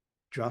 I'll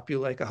drop you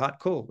like a hot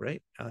coal,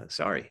 right?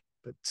 Sorry,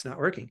 but it's not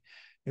working.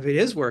 If it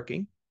is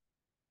working,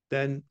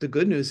 then the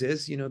good news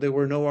is, there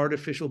were no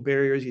artificial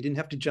barriers. You didn't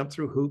have to jump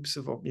through hoops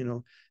of,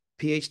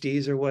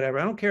 PhDs or whatever.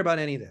 I don't care about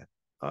any of that.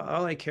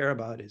 All I care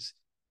about is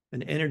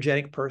an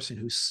energetic person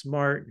who's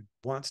smart and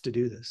wants to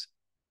do this.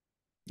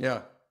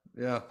 Yeah.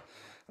 Yeah.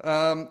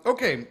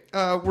 Okay.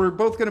 We're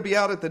both going to be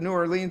out at the New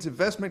Orleans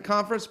Investment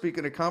Conference.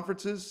 Speaking of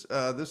conferences,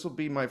 this will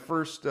be my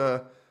first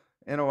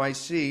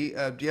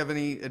NOIC. Do you have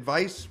any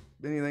advice?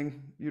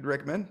 Anything you'd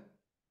recommend?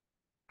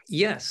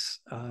 Yes.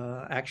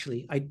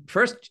 Actually,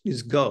 first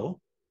is go.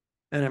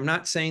 And I'm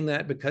not saying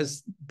that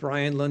because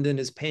Brian London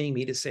is paying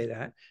me to say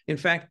that. In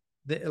fact,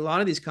 a lot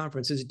of these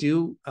conferences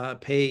do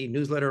pay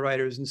newsletter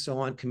writers and so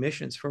on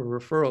commissions for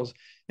referrals,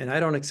 and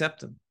I don't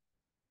accept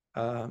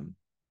them.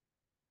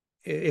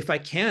 If I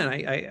can,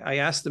 I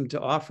ask them to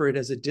offer it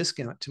as a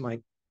discount to my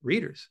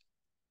readers,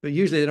 but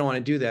usually they don't want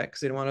to do that because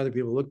they don't want other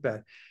people to look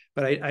bad.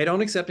 But I don't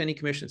accept any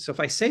commissions. So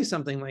if I say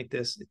something like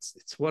this,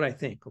 it's what I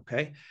think.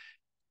 Okay.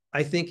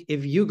 I think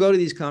if you go to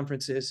these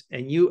conferences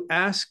and you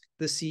ask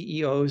the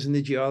CEOs and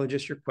the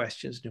geologists your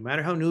questions, no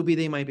matter how newbie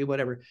they might be,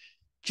 whatever,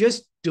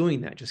 just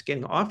doing that, just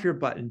getting off your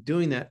butt and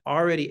doing that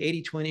already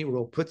 80-20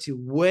 rule puts you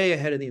way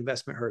ahead of the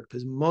investment herd,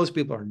 because most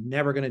people are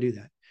never going to do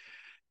that.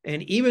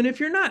 And even if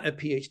you're not a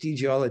PhD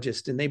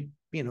geologist and they,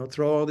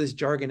 throw all this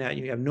jargon at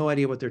you, you have no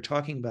idea what they're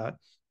talking about.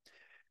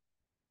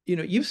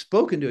 You've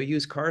spoken to a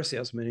used car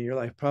salesman in your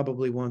life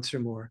probably once or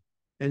more.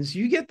 And so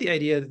you get the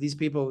idea that these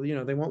people,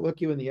 they won't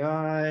look you in the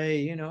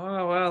eye,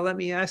 oh, well, let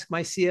me ask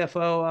my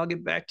CFO. I'll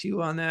get back to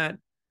you on that.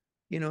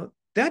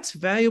 That's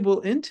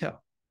valuable intel.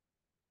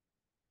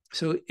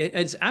 So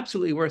it's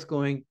absolutely worth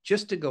going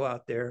just to go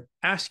out there,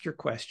 ask your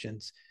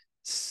questions,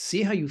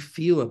 see how you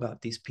feel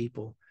about these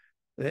people.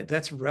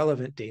 That's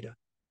relevant data.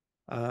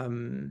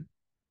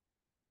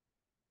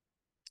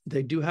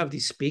 They do have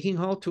these speaking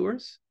hall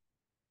tours.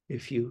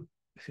 If you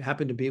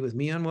happen to be with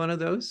me on one of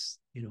those,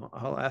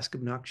 I'll ask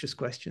obnoxious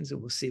questions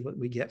and we'll see what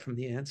we get from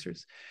the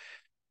answers.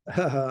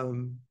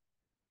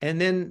 And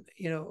then,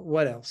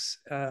 what else?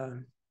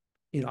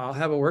 I'll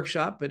have a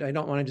workshop, but I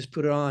don't want to just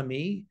put it all on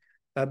me.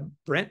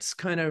 Brent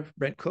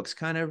Cook's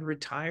kind of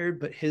retired,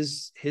 but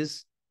his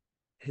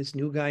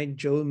new guy,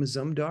 Joe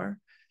Mazumdar,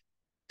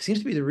 seems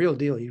to be the real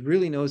deal. He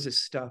really knows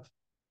his stuff.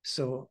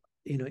 So,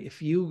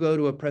 if you go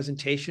to a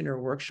presentation or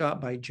a workshop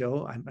by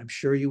Joe, I'm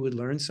sure you would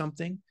learn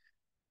something.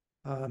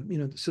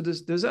 So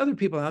there's other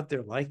people out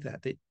there like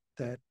that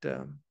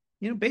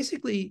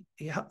basically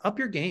up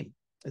your game.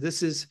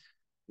 This is,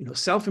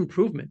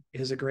 self-improvement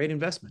is a great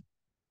investment.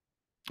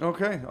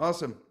 Okay,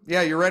 awesome.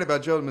 Yeah, you're right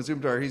about Joe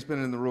Mazumdar. He's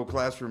been in the Rule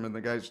Classroom, and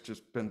the guy's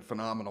just been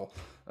phenomenal.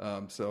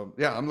 So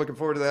yeah, I'm looking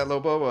forward to that,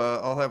 Lobo.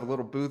 I'll have a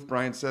little booth.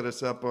 Brian set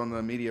us up on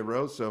the media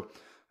row, so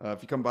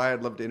if you come by,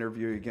 I'd love to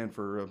interview you again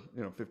for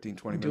 15,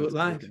 20 minutes. Do it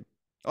live.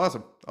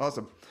 Awesome.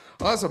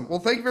 Well,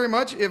 thank you very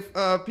much. If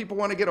people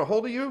want to get a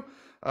hold of you,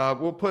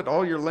 we'll put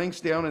all your links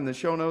down in the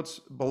show notes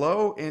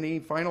below. Any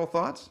final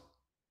thoughts?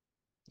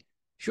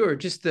 Sure.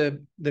 Just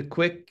the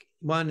quick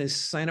one is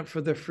sign up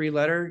for the free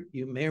letter.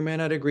 You may or may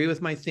not agree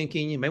with my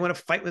thinking. You may want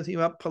to fight with me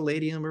about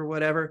palladium or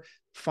whatever.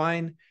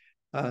 Fine.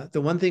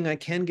 The one thing I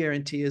can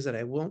guarantee is that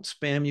I won't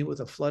spam you with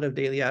a flood of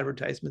daily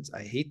advertisements.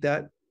 I hate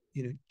that.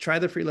 Try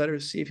the free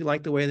letters, see if you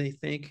like the way they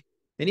think.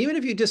 And even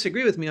if you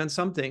disagree with me on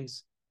some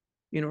things,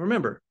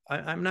 remember,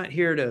 I'm not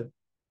here to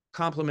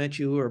compliment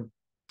you or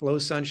blow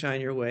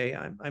sunshine your way.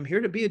 I'm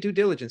here to be a due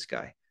diligence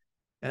guy.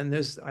 And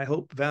there's, I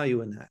hope,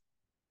 value in that.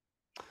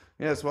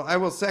 Yes, well, I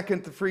will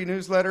second the free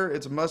newsletter.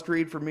 It's a must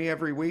read for me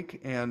every week.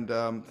 And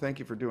thank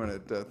you for doing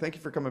it. Thank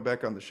you for coming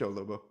back on the show,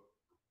 Lobo.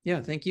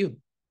 Yeah, thank you.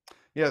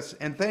 Yes,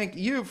 and thank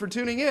you for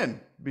tuning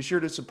in. Be sure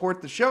to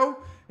support the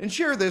show and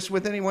share this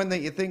with anyone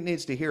that you think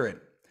needs to hear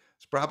it.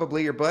 It's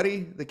probably your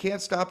buddy that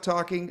can't stop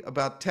talking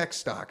about tech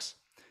stocks.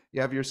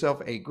 You have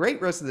yourself a great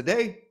rest of the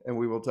day, and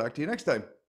we will talk to you next time.